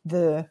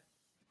the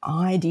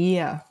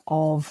idea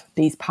of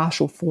these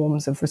partial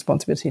forms of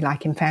responsibility,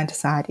 like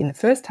infanticide in the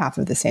first half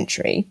of the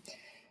century,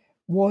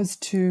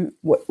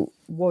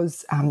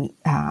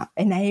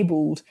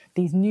 enabled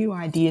these new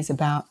ideas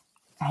about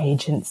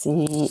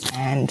agency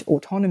and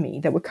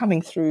autonomy that were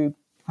coming through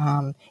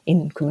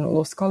in criminal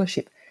law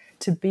scholarship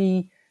to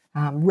be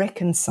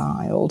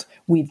reconciled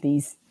with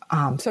these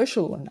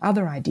social and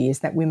other ideas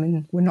that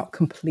women were not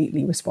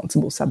completely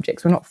responsible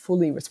subjects, were not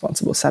fully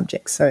responsible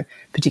subjects. So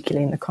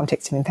particularly in the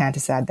context of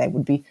infanticide, they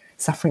would be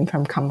suffering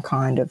from some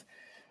kind of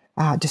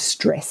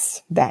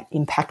distress that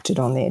impacted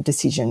on their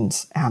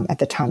decisions at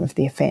the time of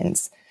the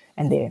offence,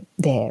 and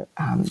their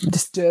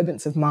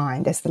disturbance of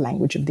mind, as the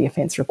language of the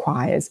offence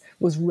requires,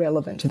 was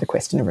relevant to the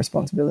question of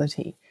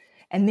responsibility.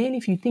 And then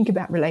if you think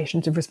about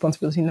relations of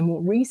responsibility in the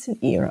more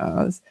recent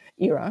era,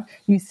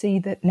 you see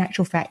that in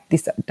actual fact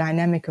this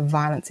dynamic of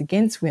violence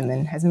against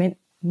women has meant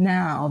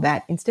now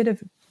that instead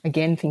of,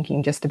 again,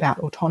 thinking just about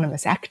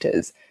autonomous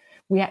actors,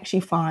 we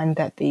actually find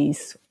that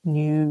these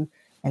new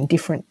and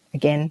different,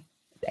 again,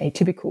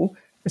 atypical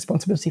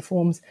responsibility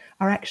forms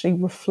are actually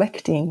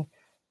reflecting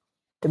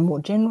the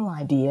more general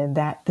idea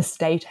that the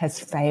state has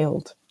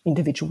failed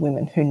individual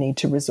women who need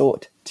to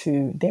resort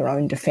to their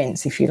own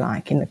defence, if you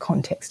like, in the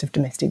context of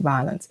domestic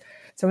violence.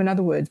 So in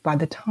other words, by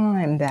the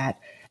time that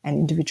an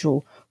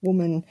individual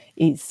woman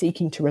is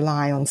seeking to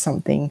rely on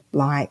something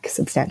like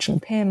substantial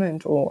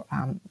impairment or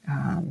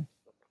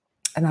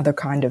another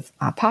kind of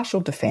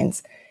partial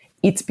defence,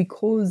 it's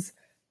because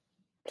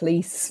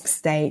police,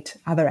 state,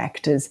 other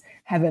actors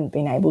haven't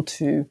been able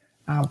to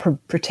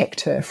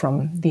protect her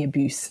from the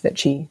abuse that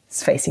she's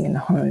facing in the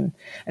home.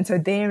 And so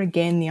there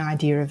again, the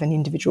idea of an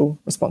individual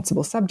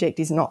responsible subject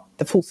is not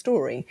the full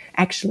story.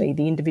 Actually,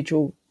 the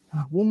individual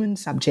woman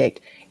subject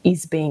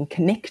is being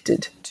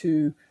connected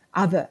to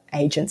other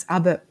agents,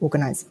 other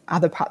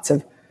parts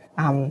of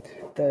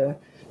the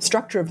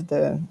structure of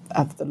the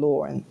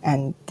law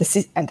and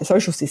the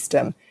social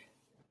system.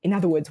 In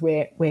other words,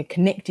 we're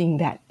connecting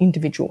that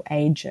individual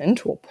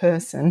agent or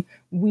person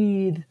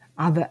with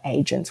other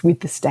agents, with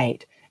the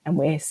state. And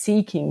we're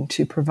seeking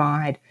to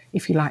provide,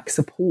 if you like,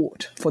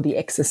 support for the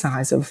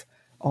exercise of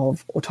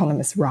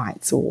autonomous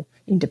rights or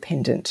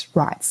independent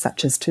rights,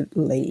 such as to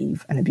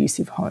leave an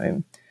abusive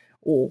home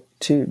or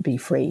to be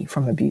free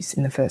from abuse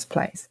in the first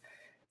place.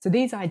 So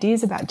these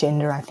ideas about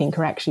gender, I think,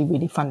 are actually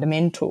really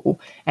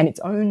fundamental, and it's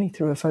only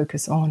through a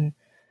focus on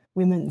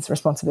women's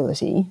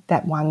responsibility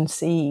that one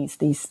sees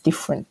these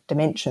different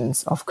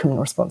dimensions of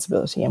criminal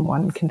responsibility, and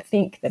one can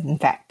think that, in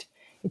fact,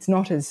 it's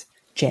not as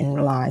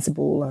generalizable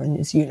or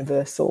as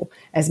universal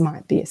as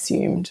might be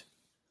assumed.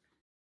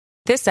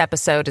 This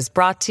episode is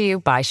brought to you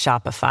by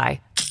Shopify.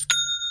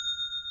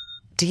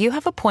 Do you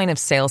have a point of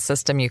sale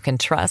system you can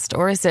trust,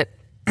 or is it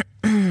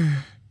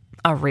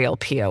a real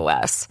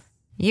POS?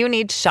 You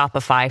need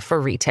Shopify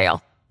for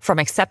retail. From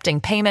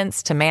accepting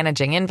payments to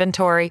managing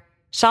inventory,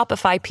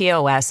 Shopify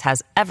POS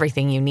has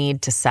everything you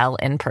need to sell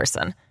in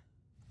person.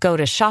 Go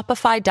to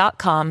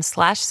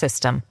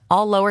shopify.com/system,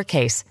 all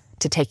lowercase,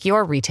 to take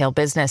your retail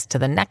business to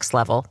the next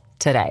level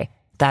today.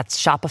 That's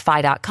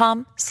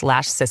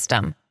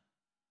shopify.com/system.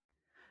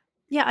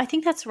 Yeah, I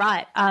think that's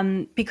right.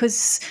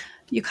 Because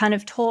you kind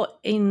of taught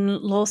in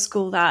law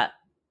school that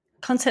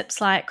concepts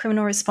like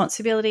criminal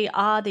responsibility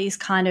are these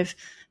kind of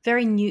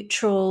very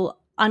neutral,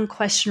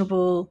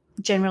 unquestionable,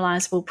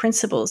 generalizable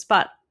principles.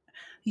 But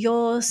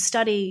your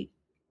study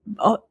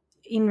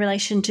in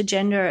relation to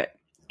gender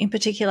in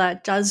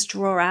particular does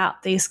draw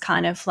out these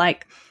kind of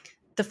like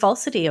the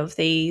falsity of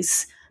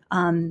these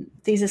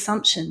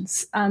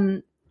assumptions.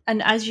 And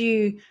as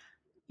you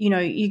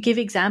give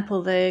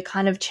example, the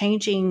kind of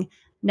changing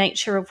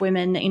nature of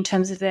women in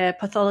terms of their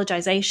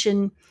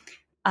pathologization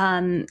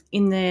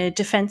in the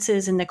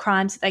defenses and the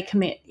crimes that they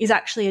commit is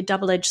actually a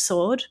double-edged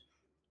sword.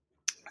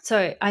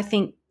 So I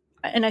think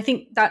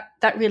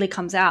that really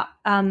comes out.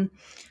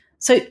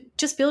 So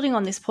just building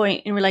on this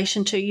point in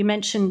relation to, you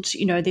mentioned,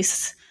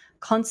 this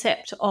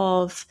concept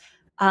of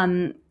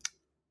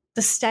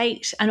the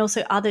state and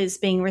also others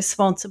being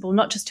responsible,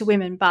 not just to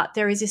women, but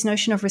there is this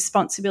notion of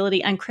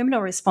responsibility and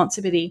criminal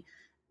responsibility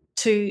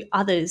to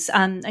others.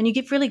 And you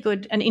give really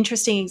good and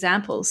interesting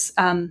examples.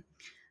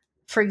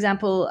 For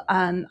example,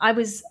 I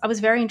was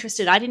very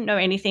interested. I didn't know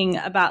anything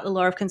about the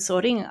law of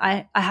consorting.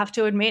 I have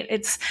to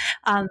admit,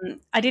 I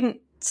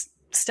didn't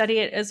study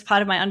it as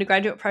part of my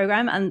undergraduate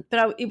program,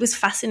 but it was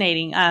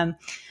fascinating.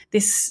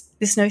 This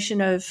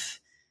notion of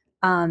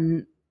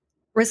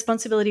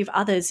responsibility of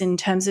others in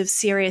terms of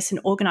serious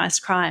and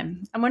organised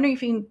crime. I'm wondering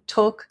if you can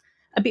talk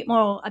a bit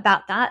more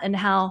about that and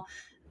how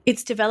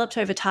it's developed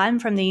over time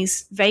from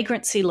these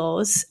vagrancy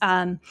laws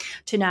to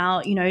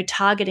now,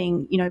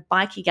 targeting,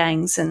 bikie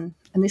gangs and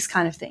this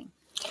kind of thing.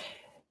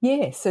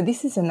 Yeah, so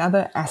this is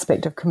another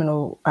aspect of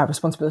criminal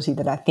responsibility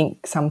that I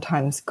think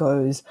sometimes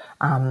goes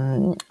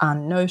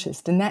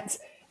unnoticed, and that's,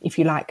 if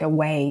you like, a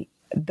way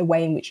the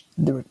way in which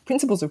the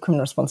principles of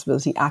criminal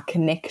responsibility are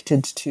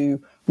connected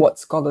to what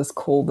scholars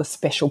call the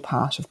special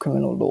part of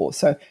criminal law.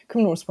 So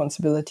criminal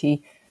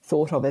responsibility,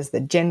 thought of as the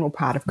general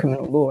part of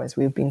criminal law, as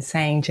we've been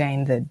saying,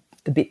 Jane,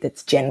 the bit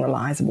that's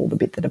generalisable, the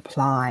bit that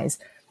applies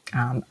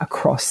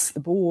across the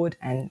board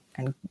and,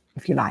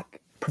 if you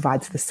like,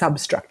 provides the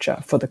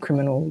substructure for the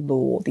criminal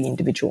law, the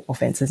individual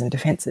offences and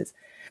defences.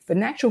 But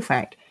in actual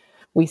fact,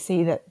 we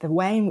see that the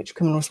way in which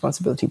criminal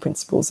responsibility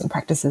principles and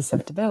practices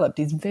have developed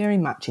is very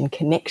much in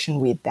connection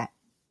with that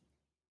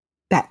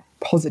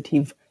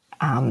positive,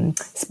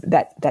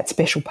 that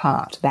special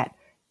part, that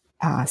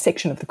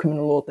section of the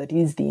criminal law that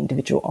is the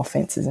individual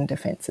offences and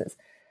defences.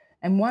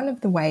 And one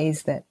of the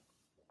ways that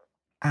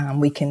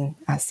we can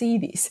see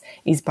this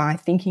is by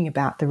thinking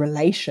about the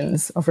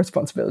relations of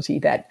responsibility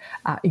that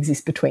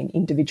exist between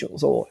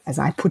individuals, or, as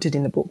I put it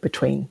in the book,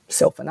 between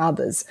self and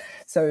others.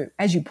 So,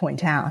 as you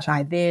point out,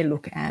 I there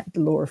look at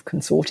the law of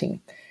consorting.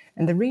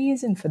 And the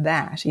reason for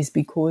that is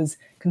because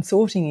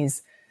consorting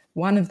is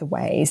one of the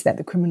ways that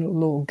the criminal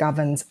law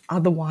governs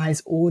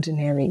otherwise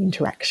ordinary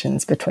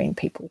interactions between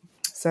people.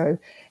 So,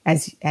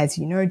 as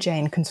you know,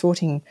 Jane,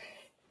 consorting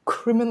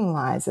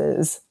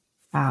criminalises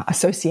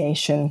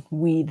association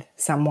with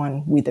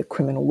someone with a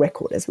criminal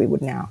record, as we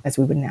would now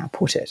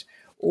put it,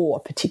 or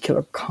a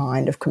particular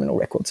kind of criminal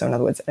record. So, in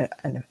other words,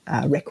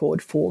 a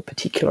record for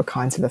particular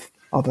kinds of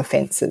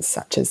offences,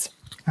 such as,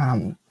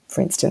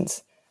 for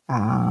instance,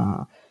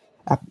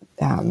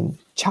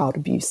 child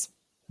abuse.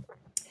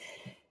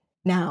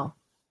 Now,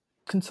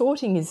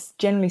 consorting is,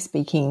 generally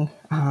speaking,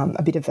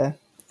 a bit of an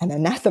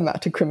anathema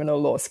to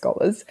criminal law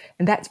scholars,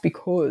 and that's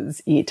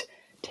because it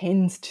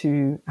tends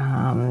to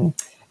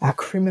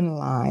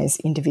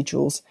criminalise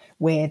individuals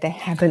where they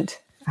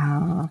haven't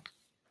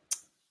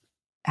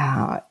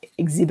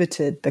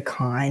exhibited the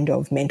kind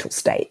of mental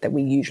state that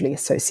we usually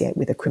associate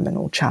with a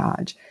criminal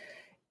charge.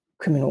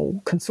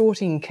 Criminal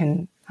consorting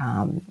can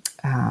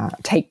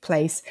take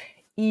place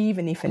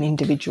even if an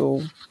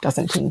individual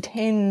doesn't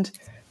intend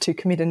to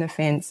commit an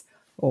offence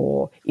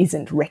or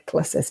isn't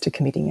reckless as to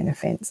committing an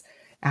offence.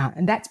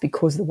 And that's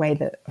because the way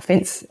the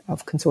offence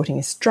of consorting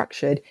is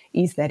structured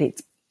is that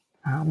it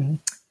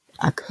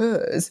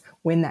occurs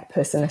when that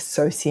person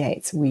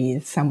associates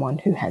with someone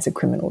who has a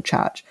criminal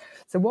charge.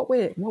 So what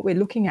we're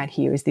looking at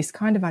here is this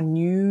kind of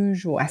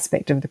unusual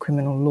aspect of the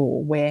criminal law,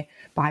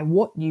 whereby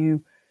what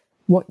you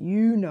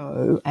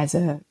know as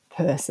a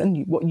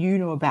person, what you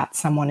know about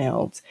someone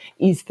else,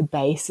 is the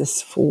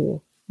basis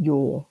for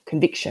your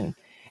conviction,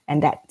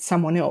 and that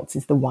someone else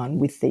is the one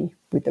with the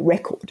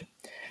record.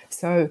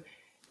 So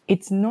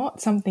it's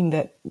not something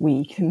that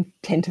we can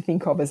tend to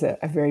think of as a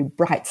very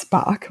bright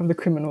spark of the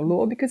criminal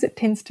law, because it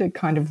tends to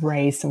kind of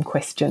raise some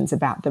questions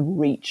about the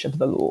reach of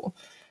the law.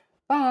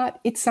 But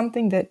it's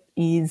something that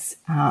is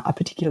a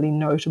particularly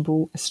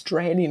notable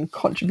Australian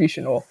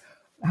contribution, or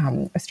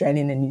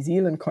Australian and New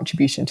Zealand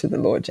contribution to the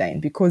law, Jane,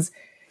 because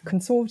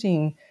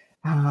consorting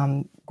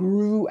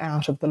grew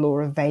out of the law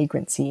of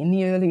vagrancy in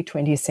the early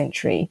 20th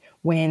century,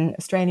 when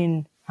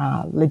Australian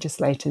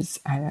legislators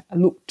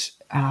looked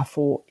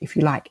for, if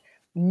you like,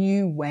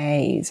 new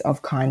ways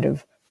of kind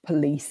of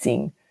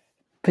policing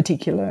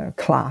particular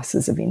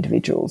classes of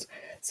individuals.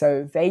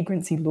 So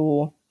vagrancy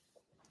law,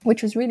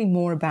 which was really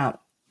more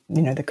about,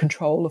 the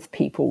control of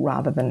people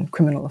rather than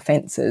criminal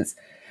offences,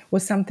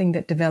 was something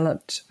that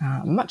developed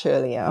much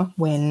earlier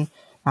when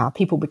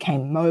people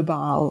became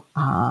mobile.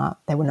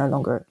 They were no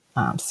longer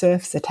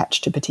serfs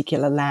attached to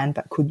particular land,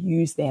 but could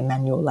use their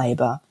manual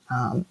labour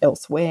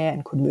elsewhere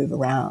and could move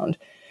around.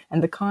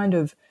 And the kind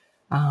of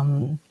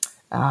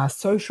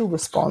social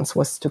response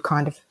was to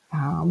kind of,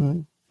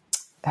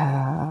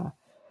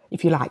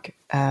 if you like,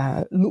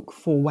 look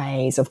for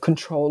ways of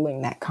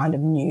controlling that kind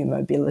of new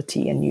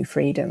mobility and new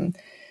freedom.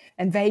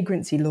 And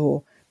vagrancy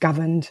law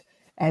governed,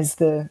 as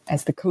the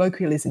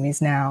colloquialism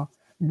is now,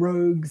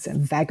 rogues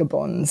and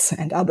vagabonds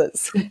and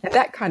others. And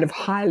that kind of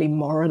highly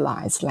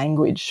moralised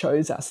language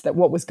shows us that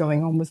what was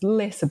going on was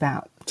less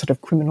about sort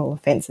of criminal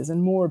offences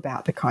and more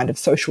about the kind of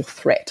social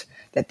threat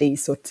that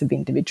these sorts of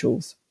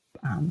individuals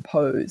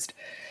posed.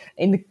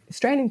 In the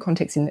Australian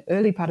context, in the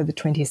early part of the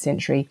 20th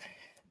century,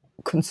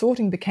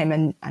 consorting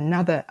became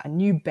a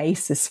new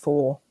basis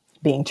for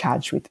being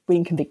charged with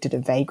being convicted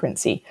of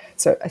vagrancy.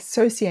 So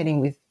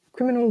associating with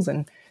criminals,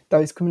 and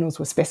those criminals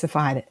were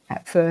specified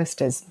at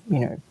first as,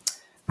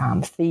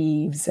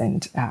 thieves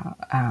and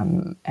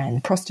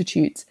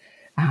prostitutes,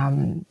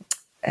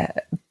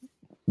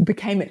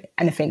 became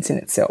an offence in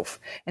itself.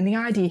 And the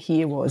idea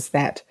here was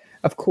that,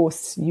 of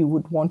course, you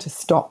would want to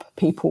stop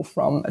people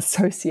from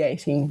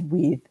associating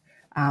with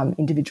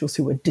individuals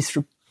who were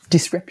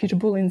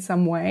disreputable in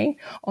some way,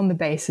 on the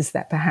basis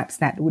that perhaps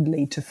that would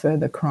lead to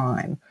further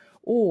crime,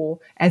 or,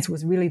 as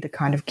was really the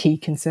kind of key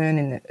concern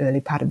in the early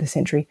part of the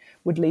century,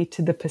 would lead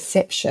to the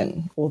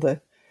perception or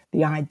the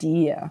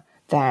idea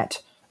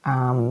that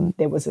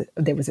there was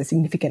a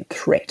significant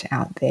threat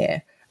out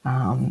there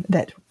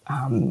that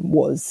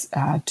was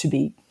to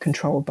be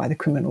controlled by the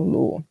criminal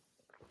law.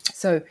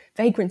 So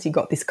vagrancy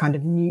got this kind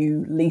of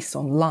new lease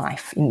on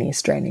life in the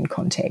Australian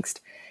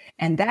context,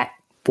 and that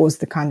was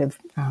the kind of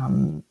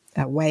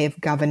a way of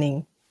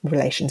governing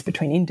relations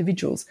between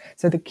individuals.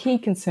 So the key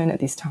concern at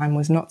this time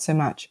was not so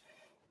much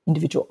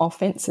individual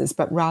offences,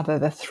 but rather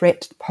the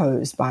threat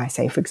posed by,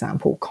 say, for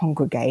example,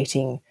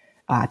 congregating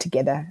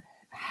together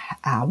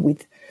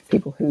with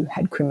people who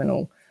had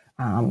criminal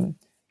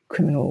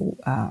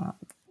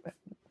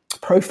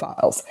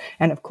profiles.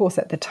 And of course,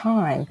 at the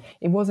time,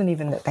 it wasn't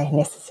even that they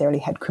necessarily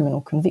had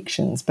criminal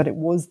convictions, but it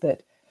was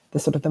that the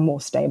sort of the more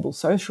stable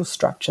social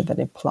structure that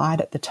applied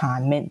at the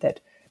time meant that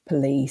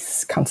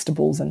police,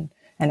 constables and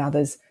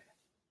others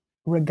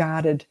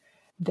regarded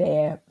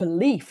their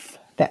belief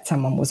that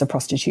someone was a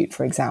prostitute,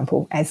 for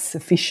example, as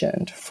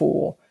sufficient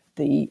for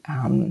the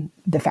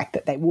fact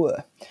that they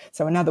were.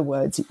 So in other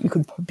words, you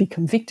could be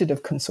convicted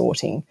of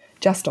consorting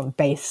just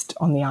based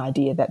on the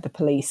idea that the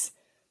police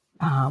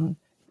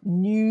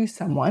knew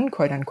someone,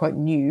 quote unquote,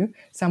 knew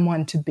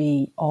someone to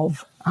be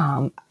of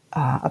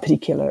a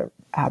particular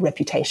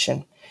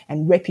reputation.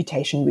 And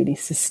reputation really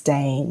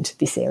sustained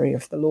this area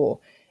of the law.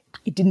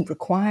 It didn't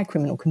require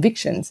criminal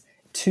convictions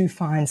to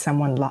find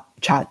someone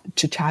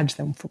to charge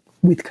them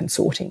with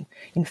consorting.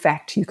 In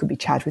fact, you could be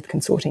charged with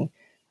consorting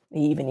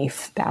even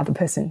if the other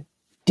person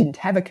didn't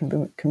have a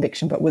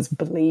conviction but was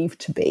believed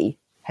to be,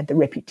 had the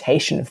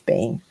reputation of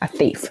being a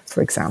thief,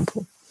 for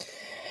example.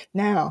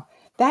 Now,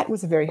 that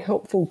was a very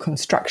helpful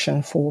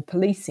construction for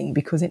policing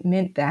because it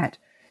meant that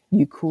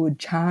you could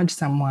charge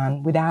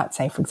someone without,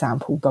 say, for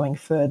example, going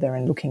further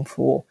and looking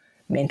for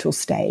mental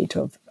state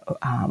of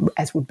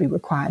as would be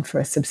required for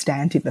a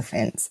substantive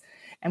offence.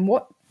 And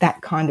what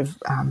that kind of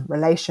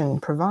relation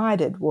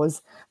provided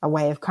was a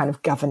way of kind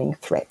of governing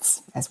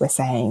threats, as we're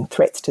saying,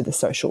 threats to the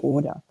social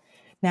order.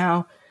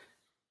 Now,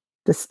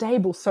 the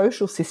stable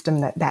social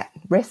system that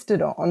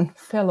rested on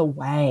fell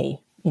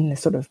away in the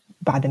sort of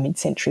by the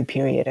mid-century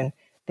period, and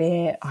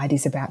their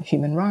ideas about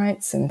human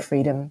rights and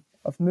freedom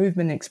of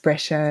movement and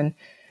expression,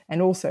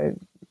 and also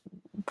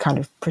kind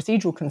of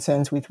procedural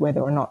concerns with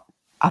whether or not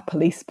a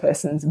police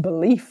person's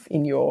belief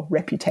in your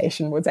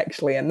reputation was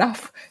actually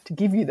enough to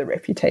give you the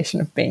reputation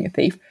of being a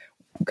thief,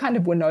 kind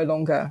of were no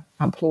longer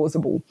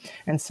plausible.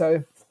 And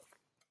so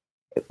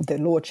the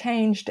law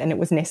changed, and it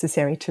was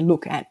necessary to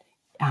look at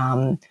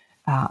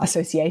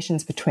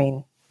associations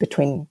between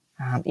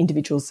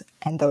individuals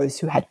and those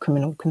who had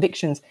criminal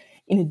convictions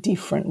in a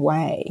different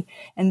way.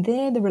 And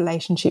there the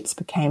relationships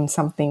became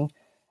something,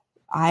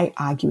 I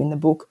argue in the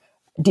book,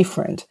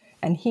 different.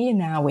 And here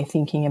now we're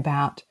thinking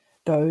about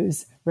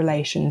those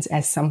relations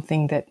as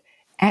something that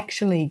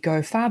actually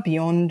go far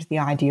beyond the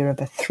idea of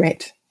a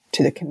threat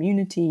to the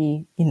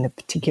community in the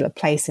particular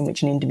place in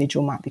which an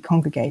individual might be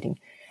congregating,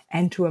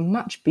 and to a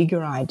much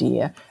bigger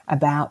idea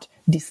about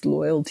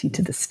disloyalty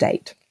to the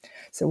state.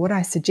 So what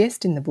I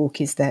suggest in the book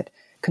is that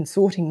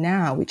consorting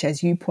now, which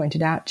as you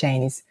pointed out,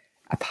 Jane, is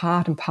a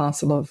part and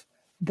parcel of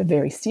the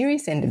very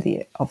serious end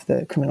of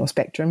the criminal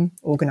spectrum,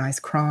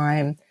 organised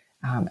crime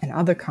and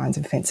other kinds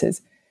of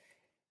offences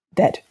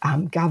that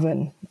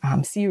govern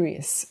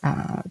serious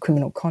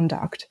criminal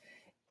conduct.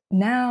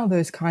 Now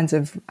those kinds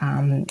of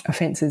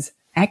offences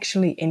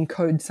actually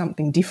encode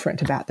something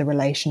different about the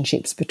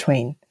relationships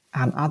between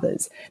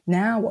others.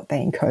 Now what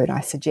they encode,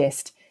 I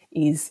suggest,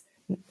 is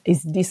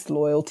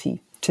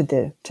disloyalty to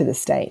the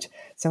state.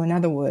 So in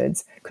other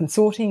words,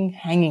 consorting,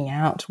 hanging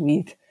out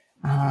with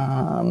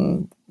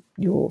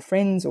your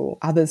friends or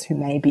others who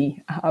may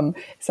be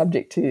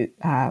subject to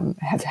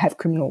have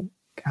criminal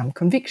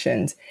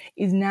convictions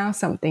is now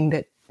something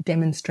that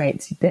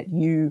demonstrates that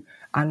you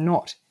are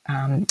not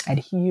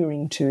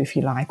adhering to, if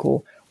you like,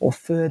 or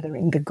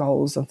furthering the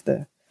goals of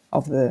the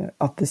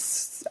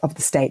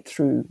state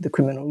through the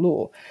criminal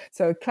law.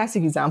 So a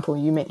classic example,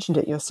 you mentioned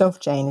it yourself,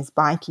 Jane, is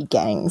bikie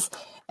gangs.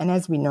 And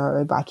as we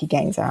know, bikie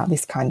gangs are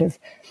this kind of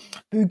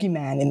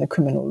boogeyman in the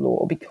criminal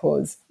law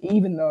because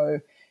even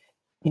though,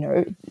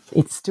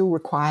 it's still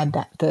required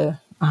that the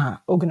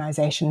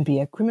organisation be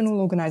a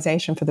criminal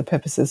organisation for the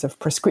purposes of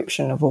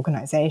prescription of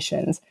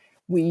organisations,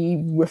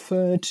 we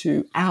refer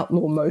to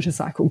outlaw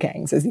motorcycle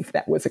gangs as if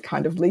that was a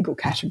kind of legal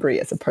category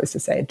as opposed to,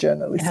 say, a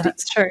journalistic. Yeah,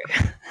 that's true.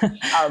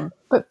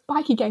 But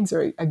bikie gangs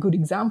are a good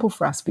example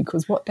for us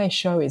because what they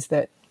show is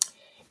that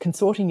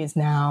consorting is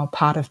now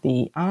part of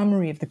the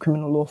armoury of the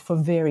criminal law for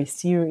very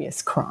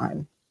serious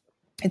crime.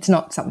 It's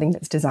not something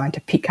that's designed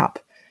to pick up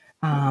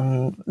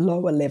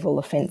lower level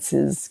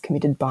offences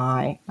committed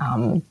by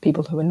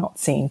people who are not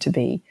seen to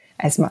be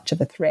as much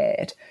of a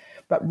threat,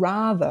 but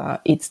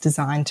rather it's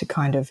designed to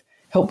kind of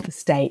help the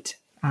state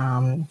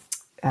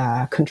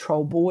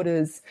control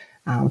borders,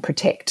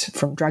 protect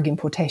from drug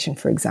importation,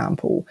 for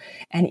example.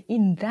 And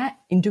in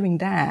doing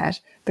that,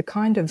 the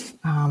kind of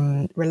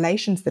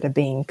relations that are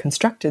being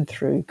constructed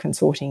through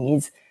consorting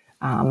is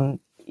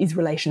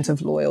relations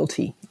of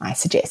loyalty, I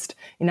suggest.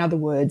 In other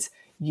words,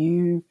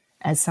 you,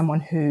 as someone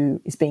who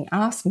is being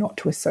asked not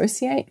to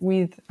associate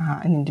with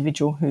an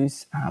individual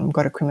who's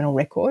got a criminal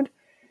record,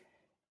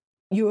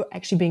 you're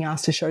actually being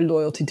asked to show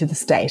loyalty to the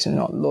state and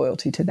not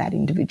loyalty to that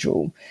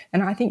individual.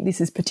 And I think this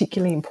is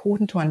particularly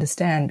important to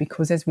understand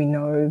because, as we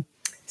know,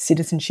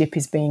 citizenship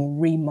is being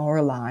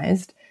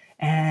remoralised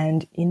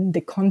And in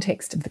the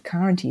context of the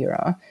current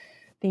era,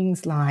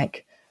 things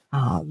like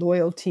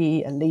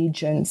loyalty,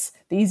 allegiance,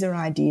 these are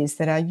ideas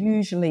that are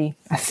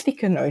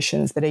thicker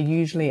notions that are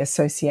usually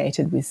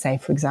associated with, say,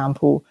 for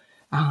example,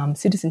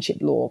 citizenship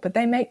law, but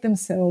they make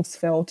themselves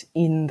felt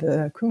in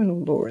the criminal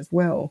law as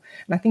well.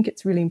 And I think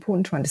it's really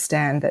important to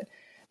understand that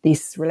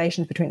these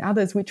relations between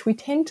others, which we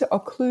tend to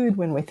occlude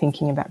when we're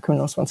thinking about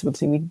criminal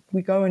responsibility,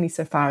 we go only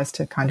so far as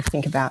to kind of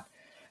think about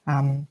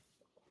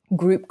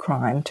group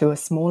crime to a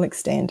small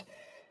extent.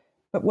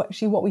 But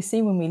what we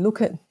see when we look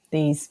at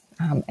these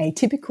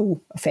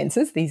atypical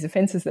offences, these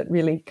offences that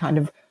really kind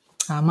of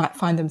might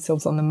find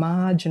themselves on the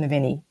margin of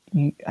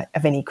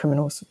any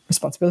criminal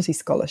responsibility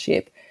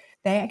scholarship,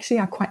 they actually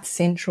are quite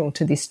central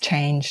to this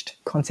changed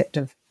concept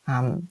of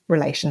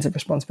relations of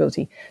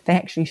responsibility. They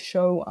actually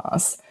show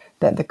us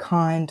that the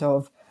kind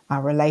of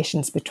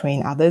relations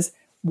between others,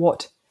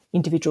 what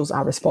individuals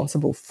are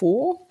responsible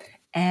for,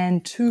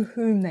 and to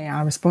whom they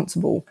are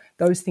responsible,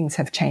 those things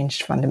have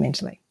changed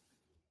fundamentally.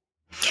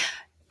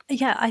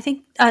 Yeah, I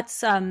think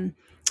that's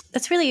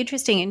really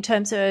interesting in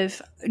terms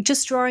of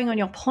just drawing on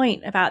your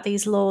point about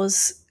these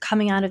laws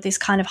coming out of this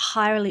kind of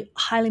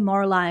highly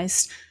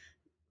moralized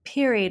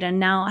period and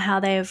now how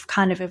they have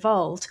kind of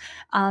evolved.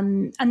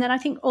 And then I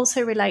think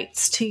also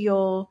relates to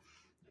your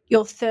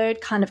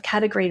third kind of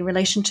category in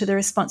relation to the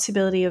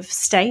responsibility of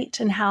state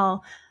and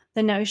how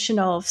the notion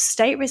of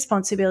state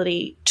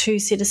responsibility to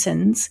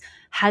citizens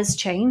has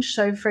changed.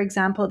 So, for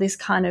example, this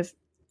kind of,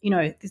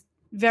 this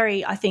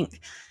very, I think,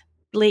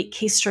 bleak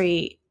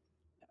history,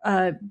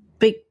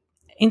 big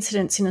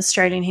incidents in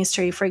Australian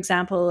history, for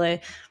example,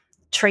 a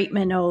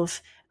treatment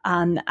of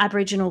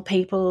Aboriginal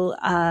people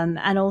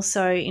and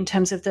also in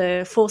terms of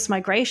the forced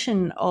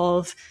migration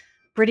of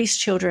British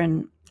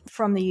children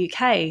from the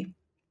UK.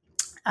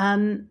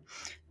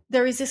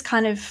 There is this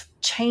kind of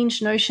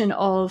changed notion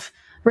of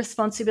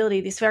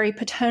responsibility, this very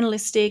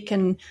paternalistic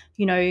and,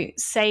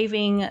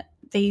 saving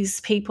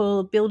these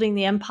people, building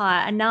the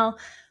empire. And now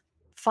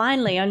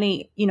finally,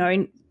 only,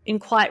 in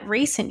quite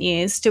recent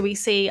years, do we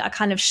see a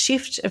kind of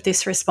shift of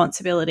this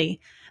responsibility.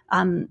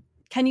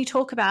 Can you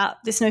talk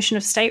about this notion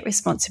of state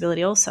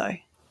responsibility also?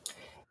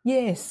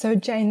 Yes, so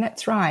Jane,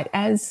 that's right.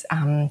 As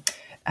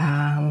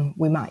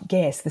we might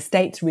guess, the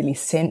state's really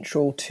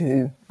central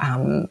to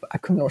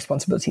criminal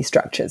responsibility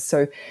structures.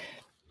 So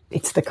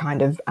it's the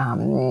kind of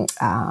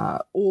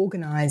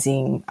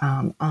organising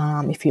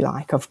arm, if you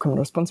like, of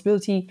criminal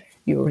responsibility.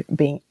 You're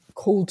being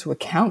called to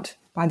account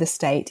by the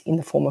state in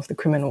the form of the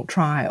criminal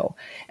trial.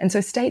 And so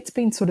state's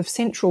been sort of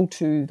central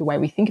to the way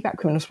we think about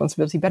criminal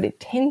responsibility, but it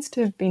tends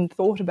to have been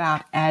thought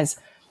about as,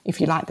 if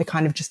you like, the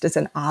kind of just as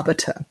an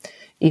arbiter,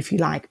 if you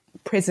like,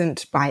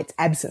 present by its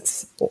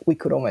absence, what we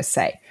could almost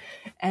say.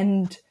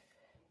 And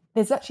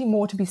there's actually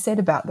more to be said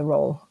about the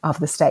role of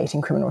the state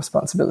in criminal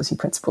responsibility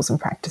principles and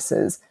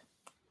practices.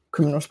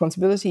 Criminal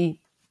responsibility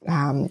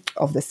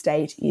of the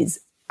state is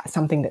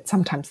something that's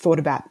sometimes thought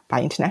about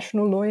by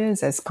international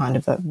lawyers as kind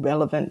of a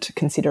relevant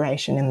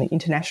consideration in the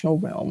international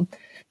realm,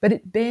 but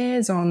it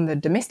bears on the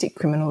domestic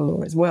criminal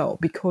law as well,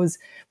 because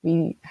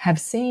we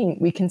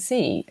can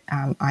see,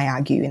 I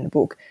argue in the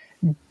book,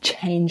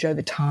 change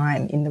over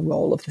time in the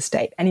role of the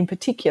state, and in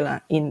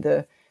particular in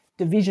the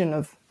division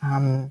of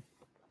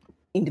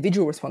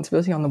individual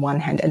responsibility on the one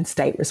hand and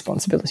state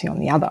responsibility on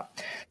the other.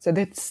 So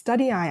the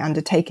study I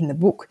undertake in the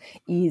book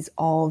is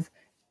of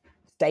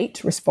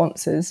state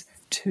responses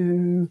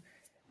to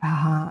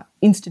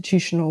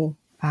institutional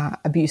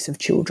abuse of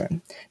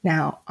children.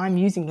 Now, I'm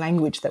using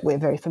language that we're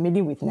very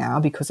familiar with now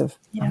because of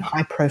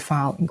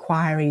high-profile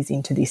inquiries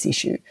into this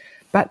issue.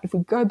 But if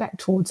we go back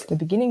towards the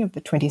beginning of the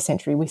 20th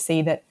century, we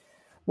see that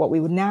what we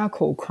would now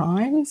call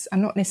crimes are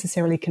not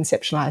necessarily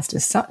conceptualised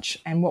as such,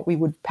 and what we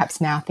would perhaps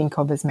now think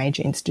of as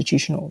major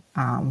institutional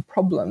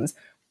problems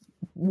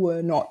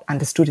were not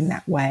understood in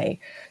that way.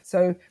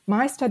 So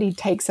my study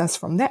takes us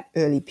from that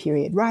early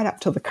period right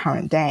up till the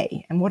current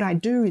day. And what I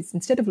do is,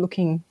 instead of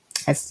looking,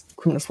 as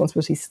criminal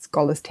responsibility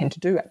scholars tend to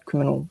do, at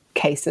criminal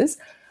cases,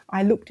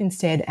 I looked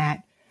instead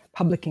at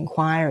public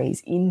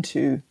inquiries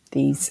into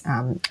these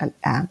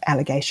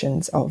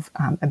allegations of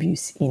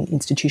abuse in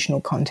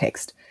institutional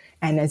context.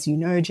 And as you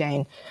know,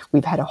 Jane,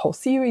 we've had a whole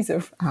series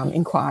of public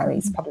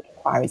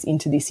inquiries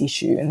into this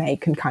issue, and they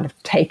can kind of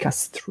take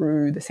us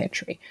through the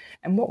century.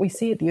 And what we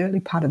see at the early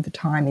part of the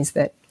time is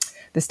that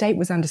the state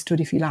was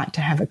understood, if you like,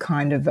 to have a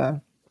kind of a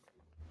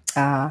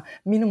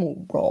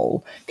minimal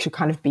role, to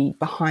kind of be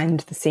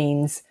behind the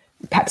scenes,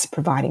 perhaps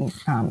providing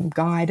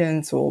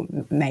guidance or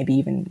maybe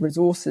even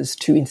resources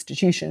to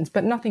institutions,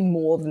 but nothing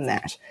more than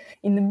that.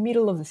 In the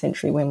middle of the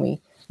century, when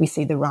we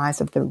see the rise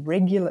of the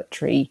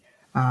regulatory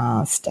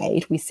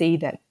state, we see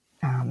that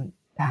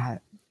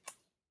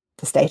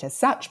the state as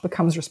such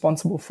becomes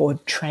responsible for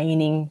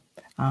training,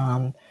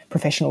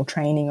 professional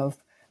training of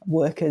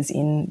workers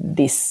in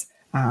these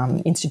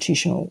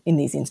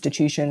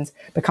institutions,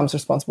 becomes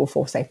responsible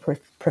for, say,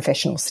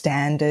 professional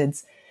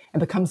standards, and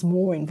becomes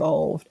more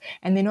involved.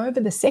 And then over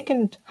the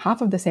second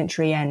half of the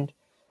century and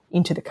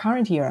into the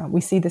current era,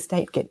 we see the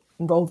state get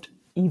involved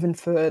even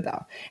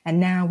further. And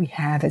now we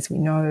have, as we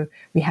know,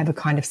 we have a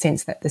kind of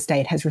sense that the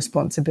state has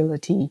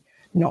responsibility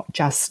not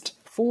just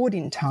forward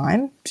in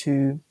time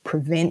to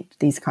prevent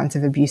these kinds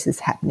of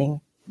abuses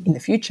happening in the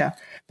future,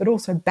 but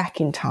also back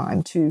in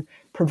time to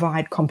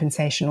provide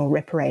compensation or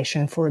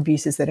reparation for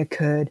abuses that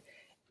occurred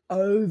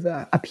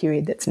over a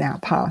period that's now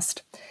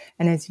passed.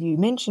 And as you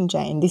mentioned,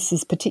 Jane, this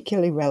is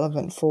particularly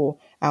relevant for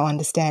our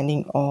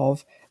understanding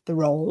of the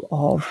role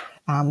of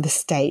the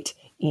state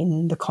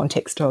in the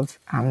context of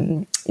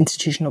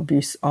institutional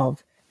abuse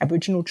of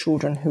Aboriginal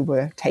children who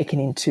were taken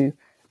into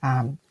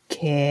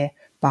care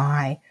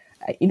by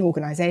in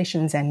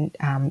organisations and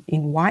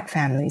in white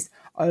families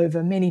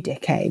over many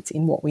decades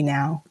in what we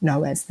now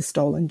know as the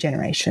stolen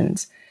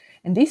generations.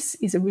 And this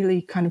is a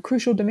really kind of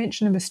crucial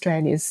dimension of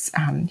Australia's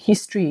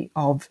history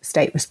of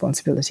state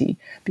responsibility,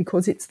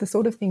 because it's the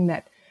sort of thing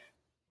that,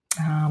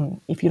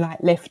 if you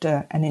like, left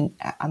a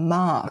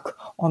mark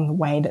on the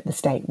way that the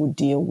state would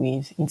deal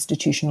with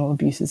institutional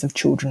abuses of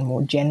children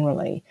more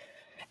generally.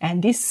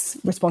 And this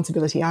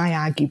responsibility, I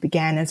argue,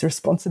 began as a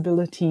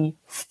responsibility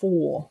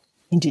for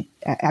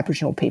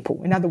Aboriginal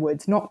people. In other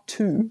words, not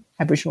to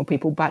Aboriginal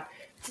people, but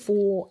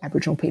for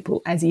Aboriginal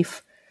people, as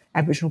if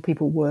Aboriginal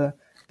people were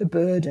the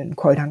burden,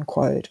 quote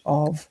unquote,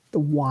 of the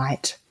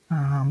white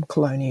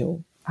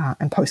colonial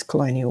and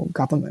post-colonial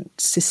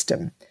government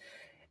system.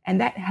 And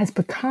that has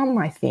become,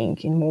 I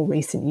think, in more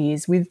recent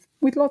years, with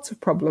lots of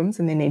problems,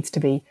 and there needs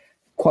to be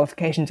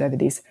qualifications over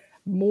this,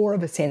 more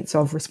of a sense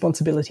of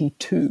responsibility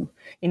to,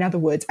 in other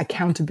words,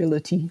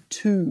 accountability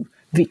to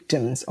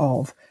victims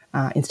of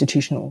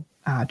institutional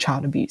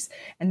child abuse.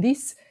 And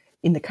this,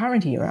 in the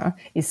current era,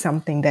 is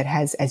something that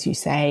has, as you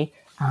say,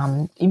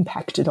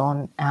 impacted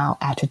on our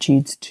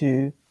attitudes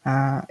to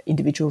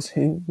individuals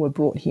who were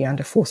brought here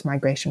under forced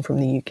migration from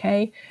the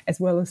UK, as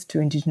well as to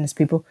Indigenous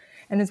people,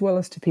 and as well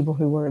as to people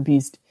who were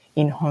abused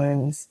in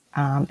homes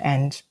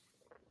and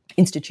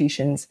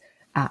institutions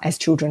as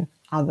children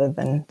other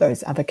than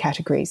those other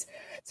categories.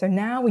 So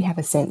now we have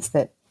a sense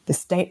that the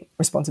state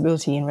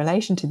responsibility in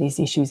relation to these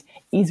issues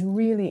is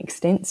really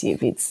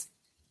extensive. It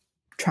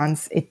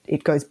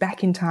goes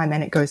back in time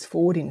and it goes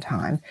forward in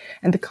time.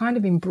 And the kind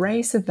of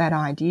embrace of that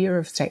idea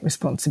of state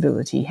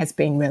responsibility has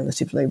been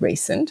relatively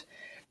recent,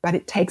 but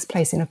it takes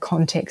place in a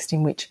context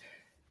in which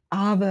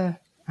other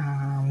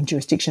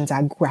jurisdictions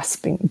are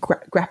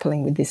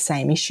grappling with this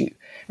same issue.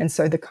 And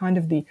so the kind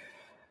of the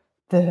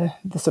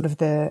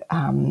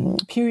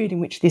period in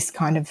which this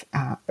kind of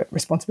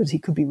responsibility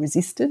could be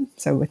resisted.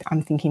 So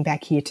I'm thinking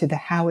back here to the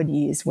Howard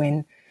years,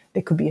 when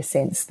there could be a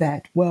sense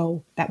that,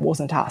 well, that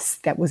wasn't us.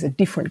 That was a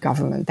different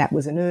government. That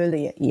was an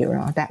earlier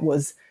era. That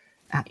was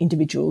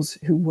individuals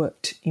who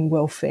worked in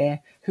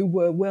welfare, who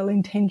were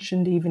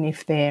well-intentioned, even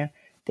if their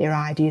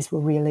ideas were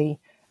really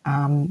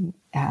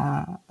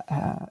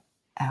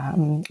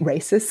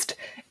racist.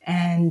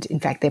 And in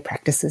fact, their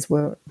practices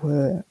were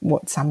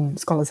what some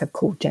scholars have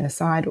called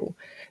genocidal.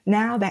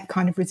 Now that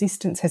kind of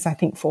resistance has, I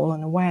think,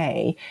 fallen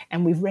away,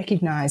 and we've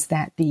recognised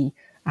that the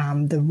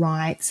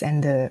rights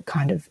and the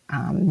kind of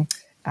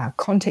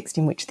context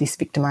in which this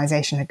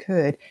victimisation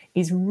occurred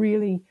is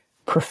really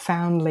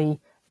profoundly,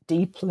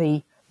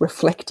 deeply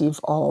reflective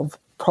of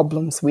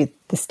problems with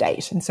the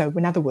state. And so,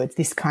 in other words,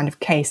 this kind of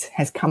case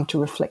has come to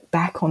reflect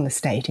back on the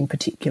state in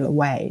particular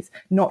ways,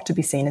 not to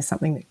be seen as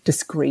something that's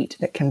discrete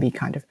that can be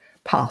kind of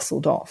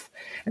parcelled off.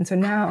 And so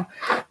now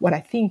what I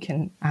think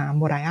and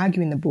what I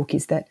argue in the book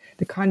is that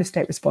the kind of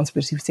state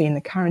responsibility we see in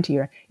the current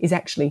era is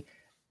actually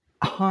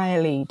a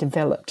highly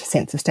developed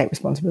sense of state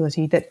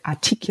responsibility that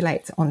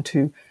articulates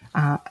onto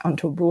a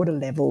broader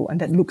level, and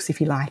that looks,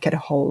 if you like, at a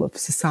whole of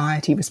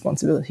society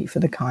responsibility for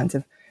the kinds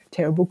of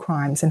terrible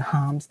crimes and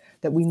harms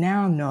that we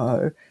now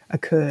know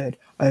occurred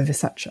over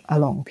such a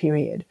long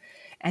period.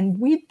 And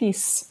with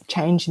this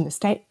change in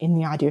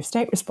the idea of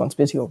state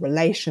responsibility, or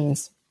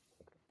relations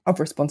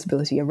of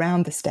responsibility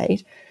around the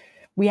state,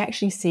 we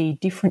actually see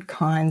different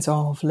kinds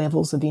of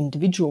levels of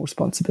individual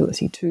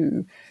responsibility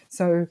too.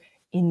 So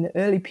in the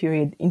early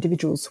period,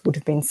 individuals would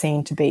have been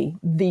seen to be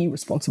the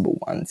responsible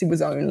ones. It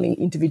was only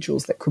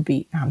individuals that could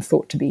be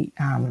thought to be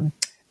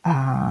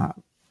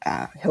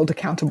held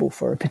accountable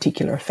for a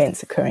particular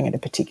offence occurring at a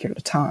particular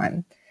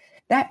time.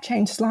 That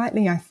changed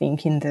slightly, I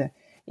think, in the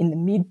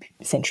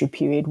mid-century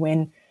period,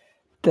 when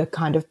the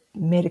kind of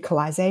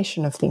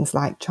medicalisation of things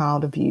like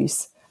child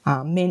abuse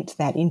meant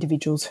that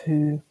individuals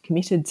who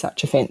committed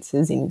such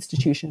offences in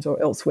institutions or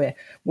elsewhere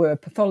were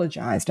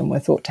pathologised and were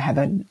thought to have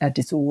a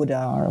disorder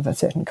of a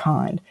certain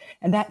kind.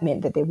 And that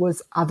meant that there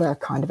was other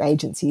kind of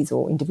agencies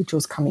or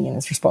individuals coming in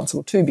as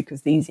responsible too,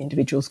 because these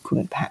individuals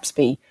couldn't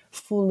be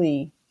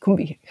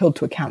held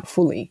to account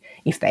fully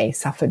if they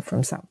suffered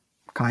from some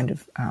kind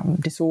of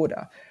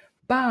disorder.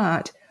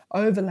 But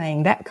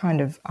overlaying that kind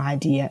of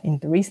idea in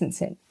the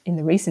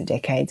recent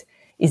decades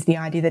is the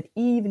idea that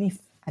even if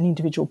an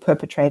individual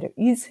perpetrator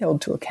is held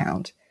to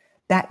account,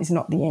 that is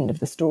not the end of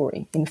the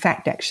story. In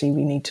fact, actually,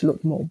 we need to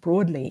look more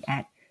broadly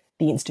at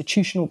the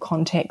institutional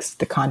context,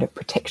 the kind of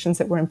protections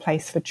that were in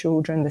place for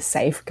children, the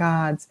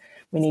safeguards.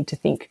 We need to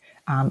think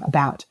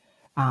about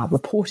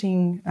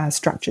reporting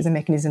structures and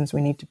mechanisms.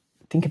 We need to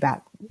think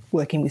about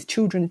working with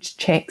children's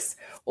checks,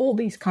 all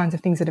these kinds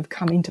of things that have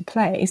come into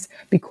place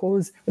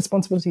because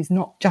responsibility is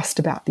not just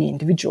about the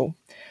individual.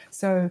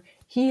 So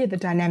here the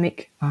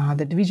dynamic,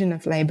 the division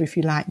of labour, if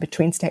you like,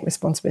 between state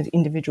responsibility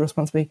and individual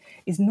responsibility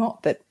is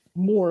not that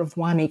more of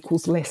one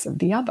equals less of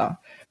the other.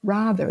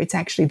 Rather, it's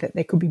actually that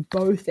they could be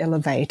both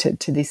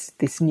elevated to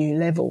this new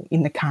level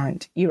in the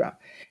current era.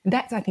 And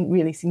that's, I think,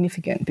 really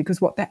significant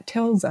because what that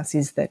tells us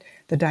is that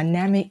the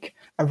dynamic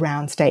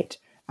around state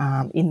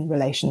in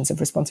relations of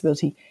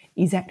responsibility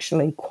is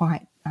actually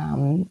quite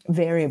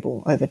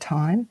variable over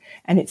time.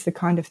 And it's the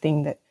kind of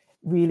thing that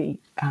really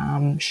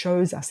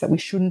shows us that we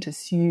shouldn't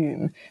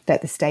assume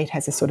that the state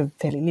has a sort of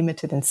fairly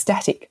limited and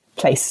static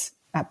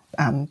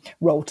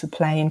role to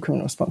play in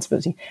criminal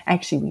responsibility.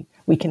 Actually,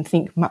 we can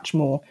think much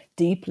more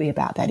deeply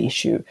about that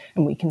issue,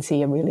 and we can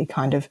see a really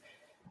kind of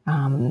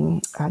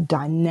a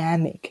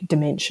dynamic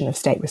dimension of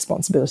state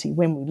responsibility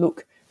when we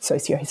look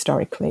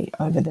socio-historically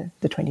over the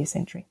 20th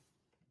century.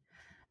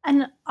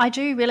 And I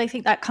do really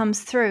think that comes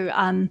through.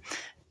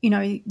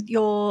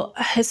 Your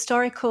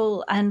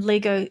historical and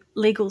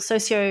legal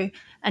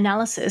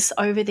socio-analysis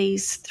over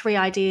these three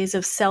ideas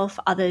of self,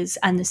 others,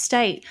 and the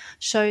state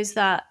shows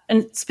that,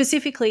 and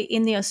specifically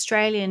in the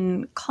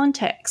Australian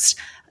context,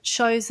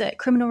 shows that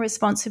criminal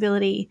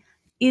responsibility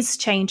is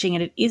changing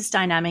and it is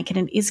dynamic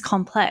and it is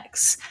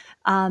complex.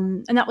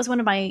 And that was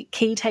one of my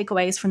key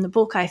takeaways from the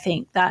book, I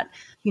think, that,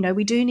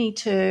 we do need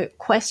to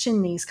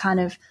question these kind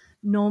of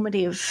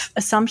normative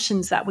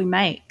assumptions that we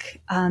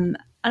make.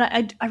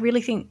 And I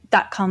really think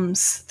that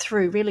comes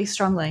through really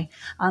strongly.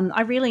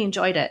 I really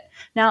enjoyed it.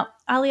 Now,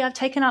 Ali, I've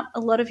taken up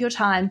a lot of your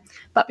time,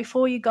 but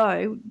before you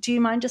go, do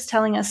you mind just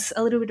telling us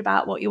a little bit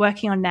about what you're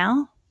working on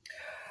now?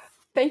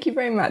 Thank you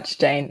very much,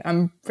 Jane.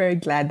 I'm very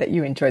glad that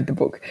you enjoyed the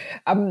book.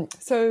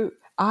 So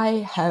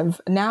I have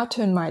now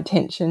turned my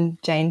attention,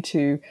 Jane,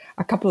 to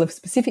a couple of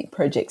specific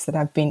projects that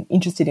I've been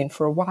interested in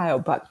for a while,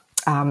 but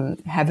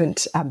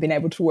haven't been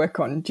able to work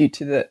on due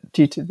to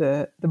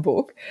the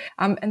book.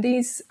 And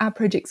these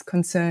projects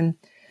concern,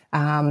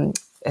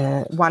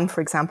 one, for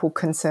example,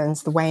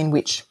 concerns the way in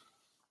which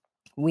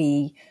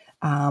we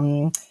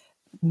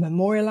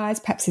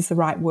memorialise, perhaps is the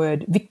right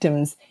word,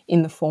 victims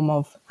in the form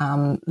of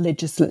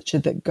legislature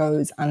that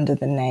goes under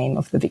the name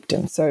of the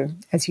victim. So,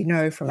 as you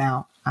know from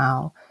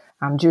our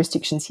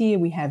jurisdictions here,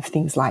 we have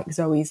things like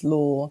Zoe's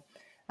Law,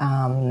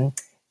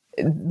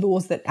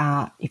 laws that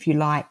are, if you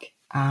like,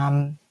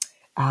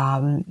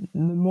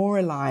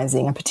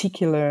 memorialising a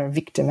particular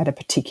victim at a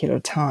particular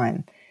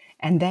time.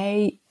 And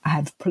they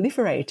have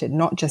proliferated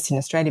not just in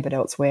Australia but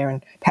elsewhere,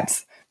 and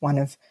perhaps one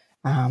of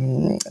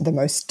the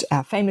most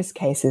famous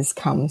cases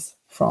comes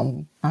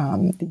from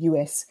the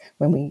US.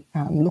 When we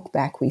look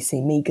back, we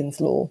see Megan's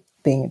Law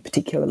being a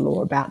particular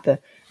law about the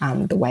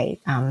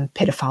way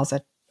pedophiles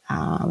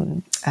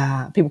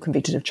are, people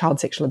convicted of child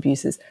sexual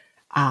abuses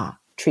are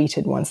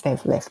treated once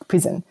they've left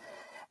prison.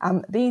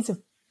 These have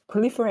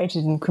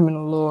proliferated in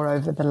criminal law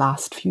over the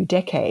last few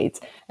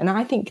decades, and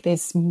I think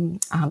there's an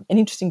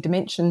interesting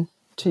dimension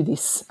to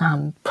this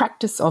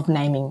practice of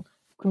naming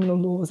criminal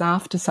laws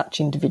after such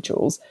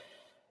individuals.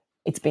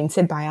 It's been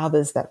said by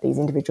others that these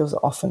individuals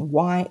are often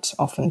white,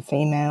 often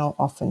female,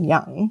 often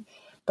young,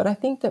 but I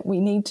think that we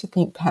need to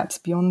think perhaps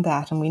beyond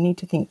that, and we need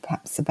to think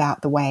perhaps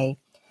about the way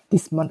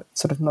this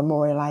sort of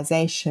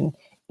memorialisation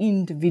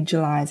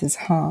individualizes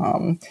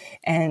harm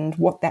and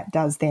what that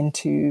does then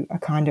to a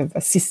kind of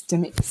a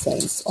systemic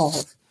sense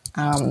of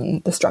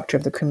the structure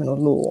of the criminal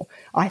law.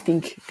 I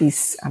think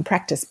this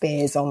practice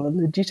bears on the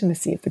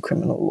legitimacy of the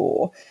criminal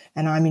law,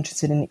 and I'm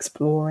interested in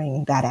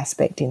exploring that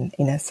aspect in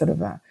a sort of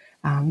a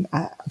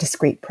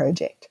discrete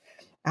project.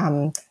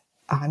 I'm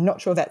not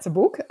sure that's a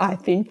book. I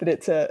think that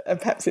it's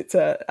perhaps it's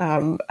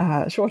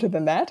a shorter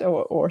than that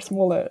or a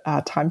smaller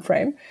time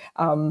frame.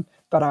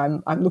 But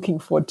I'm looking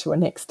forward to a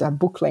next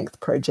book-length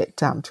project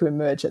to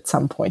emerge at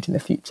some point in the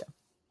future.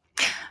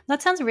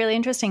 That sounds really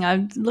interesting.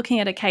 I'm looking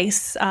at a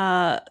case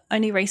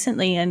only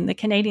recently in the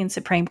Canadian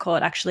Supreme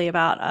Court, actually,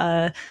 about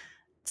a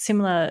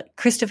similar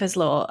Christopher's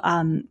Law,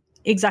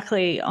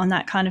 exactly on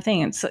that kind of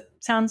thing. It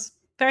sounds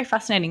very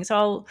fascinating.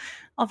 So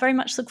I'll very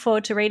much look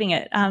forward to reading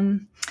it.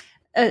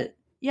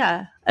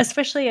 Yeah,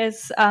 especially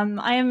as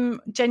I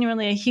am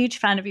genuinely a huge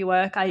fan of your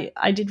work.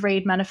 I did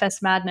read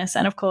Manifest Madness,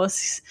 and of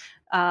course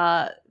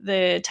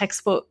the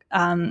textbook,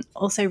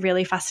 also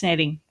really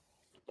fascinating.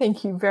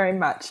 Thank you very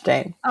much,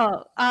 Jane.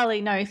 Oh,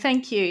 Ali, no,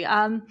 thank you.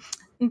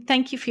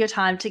 Thank you for your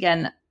time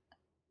again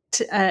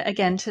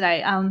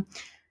today.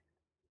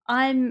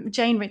 I'm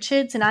Jane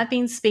Richards, and I've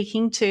been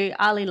speaking to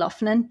Ali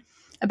Loughnane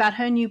about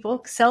her new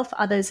book, Self,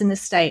 Others, and the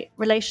State,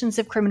 Relations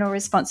of Criminal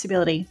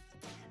Responsibility.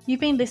 You've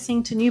been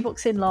listening to New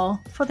Books in Law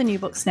for the New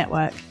Books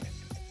Network.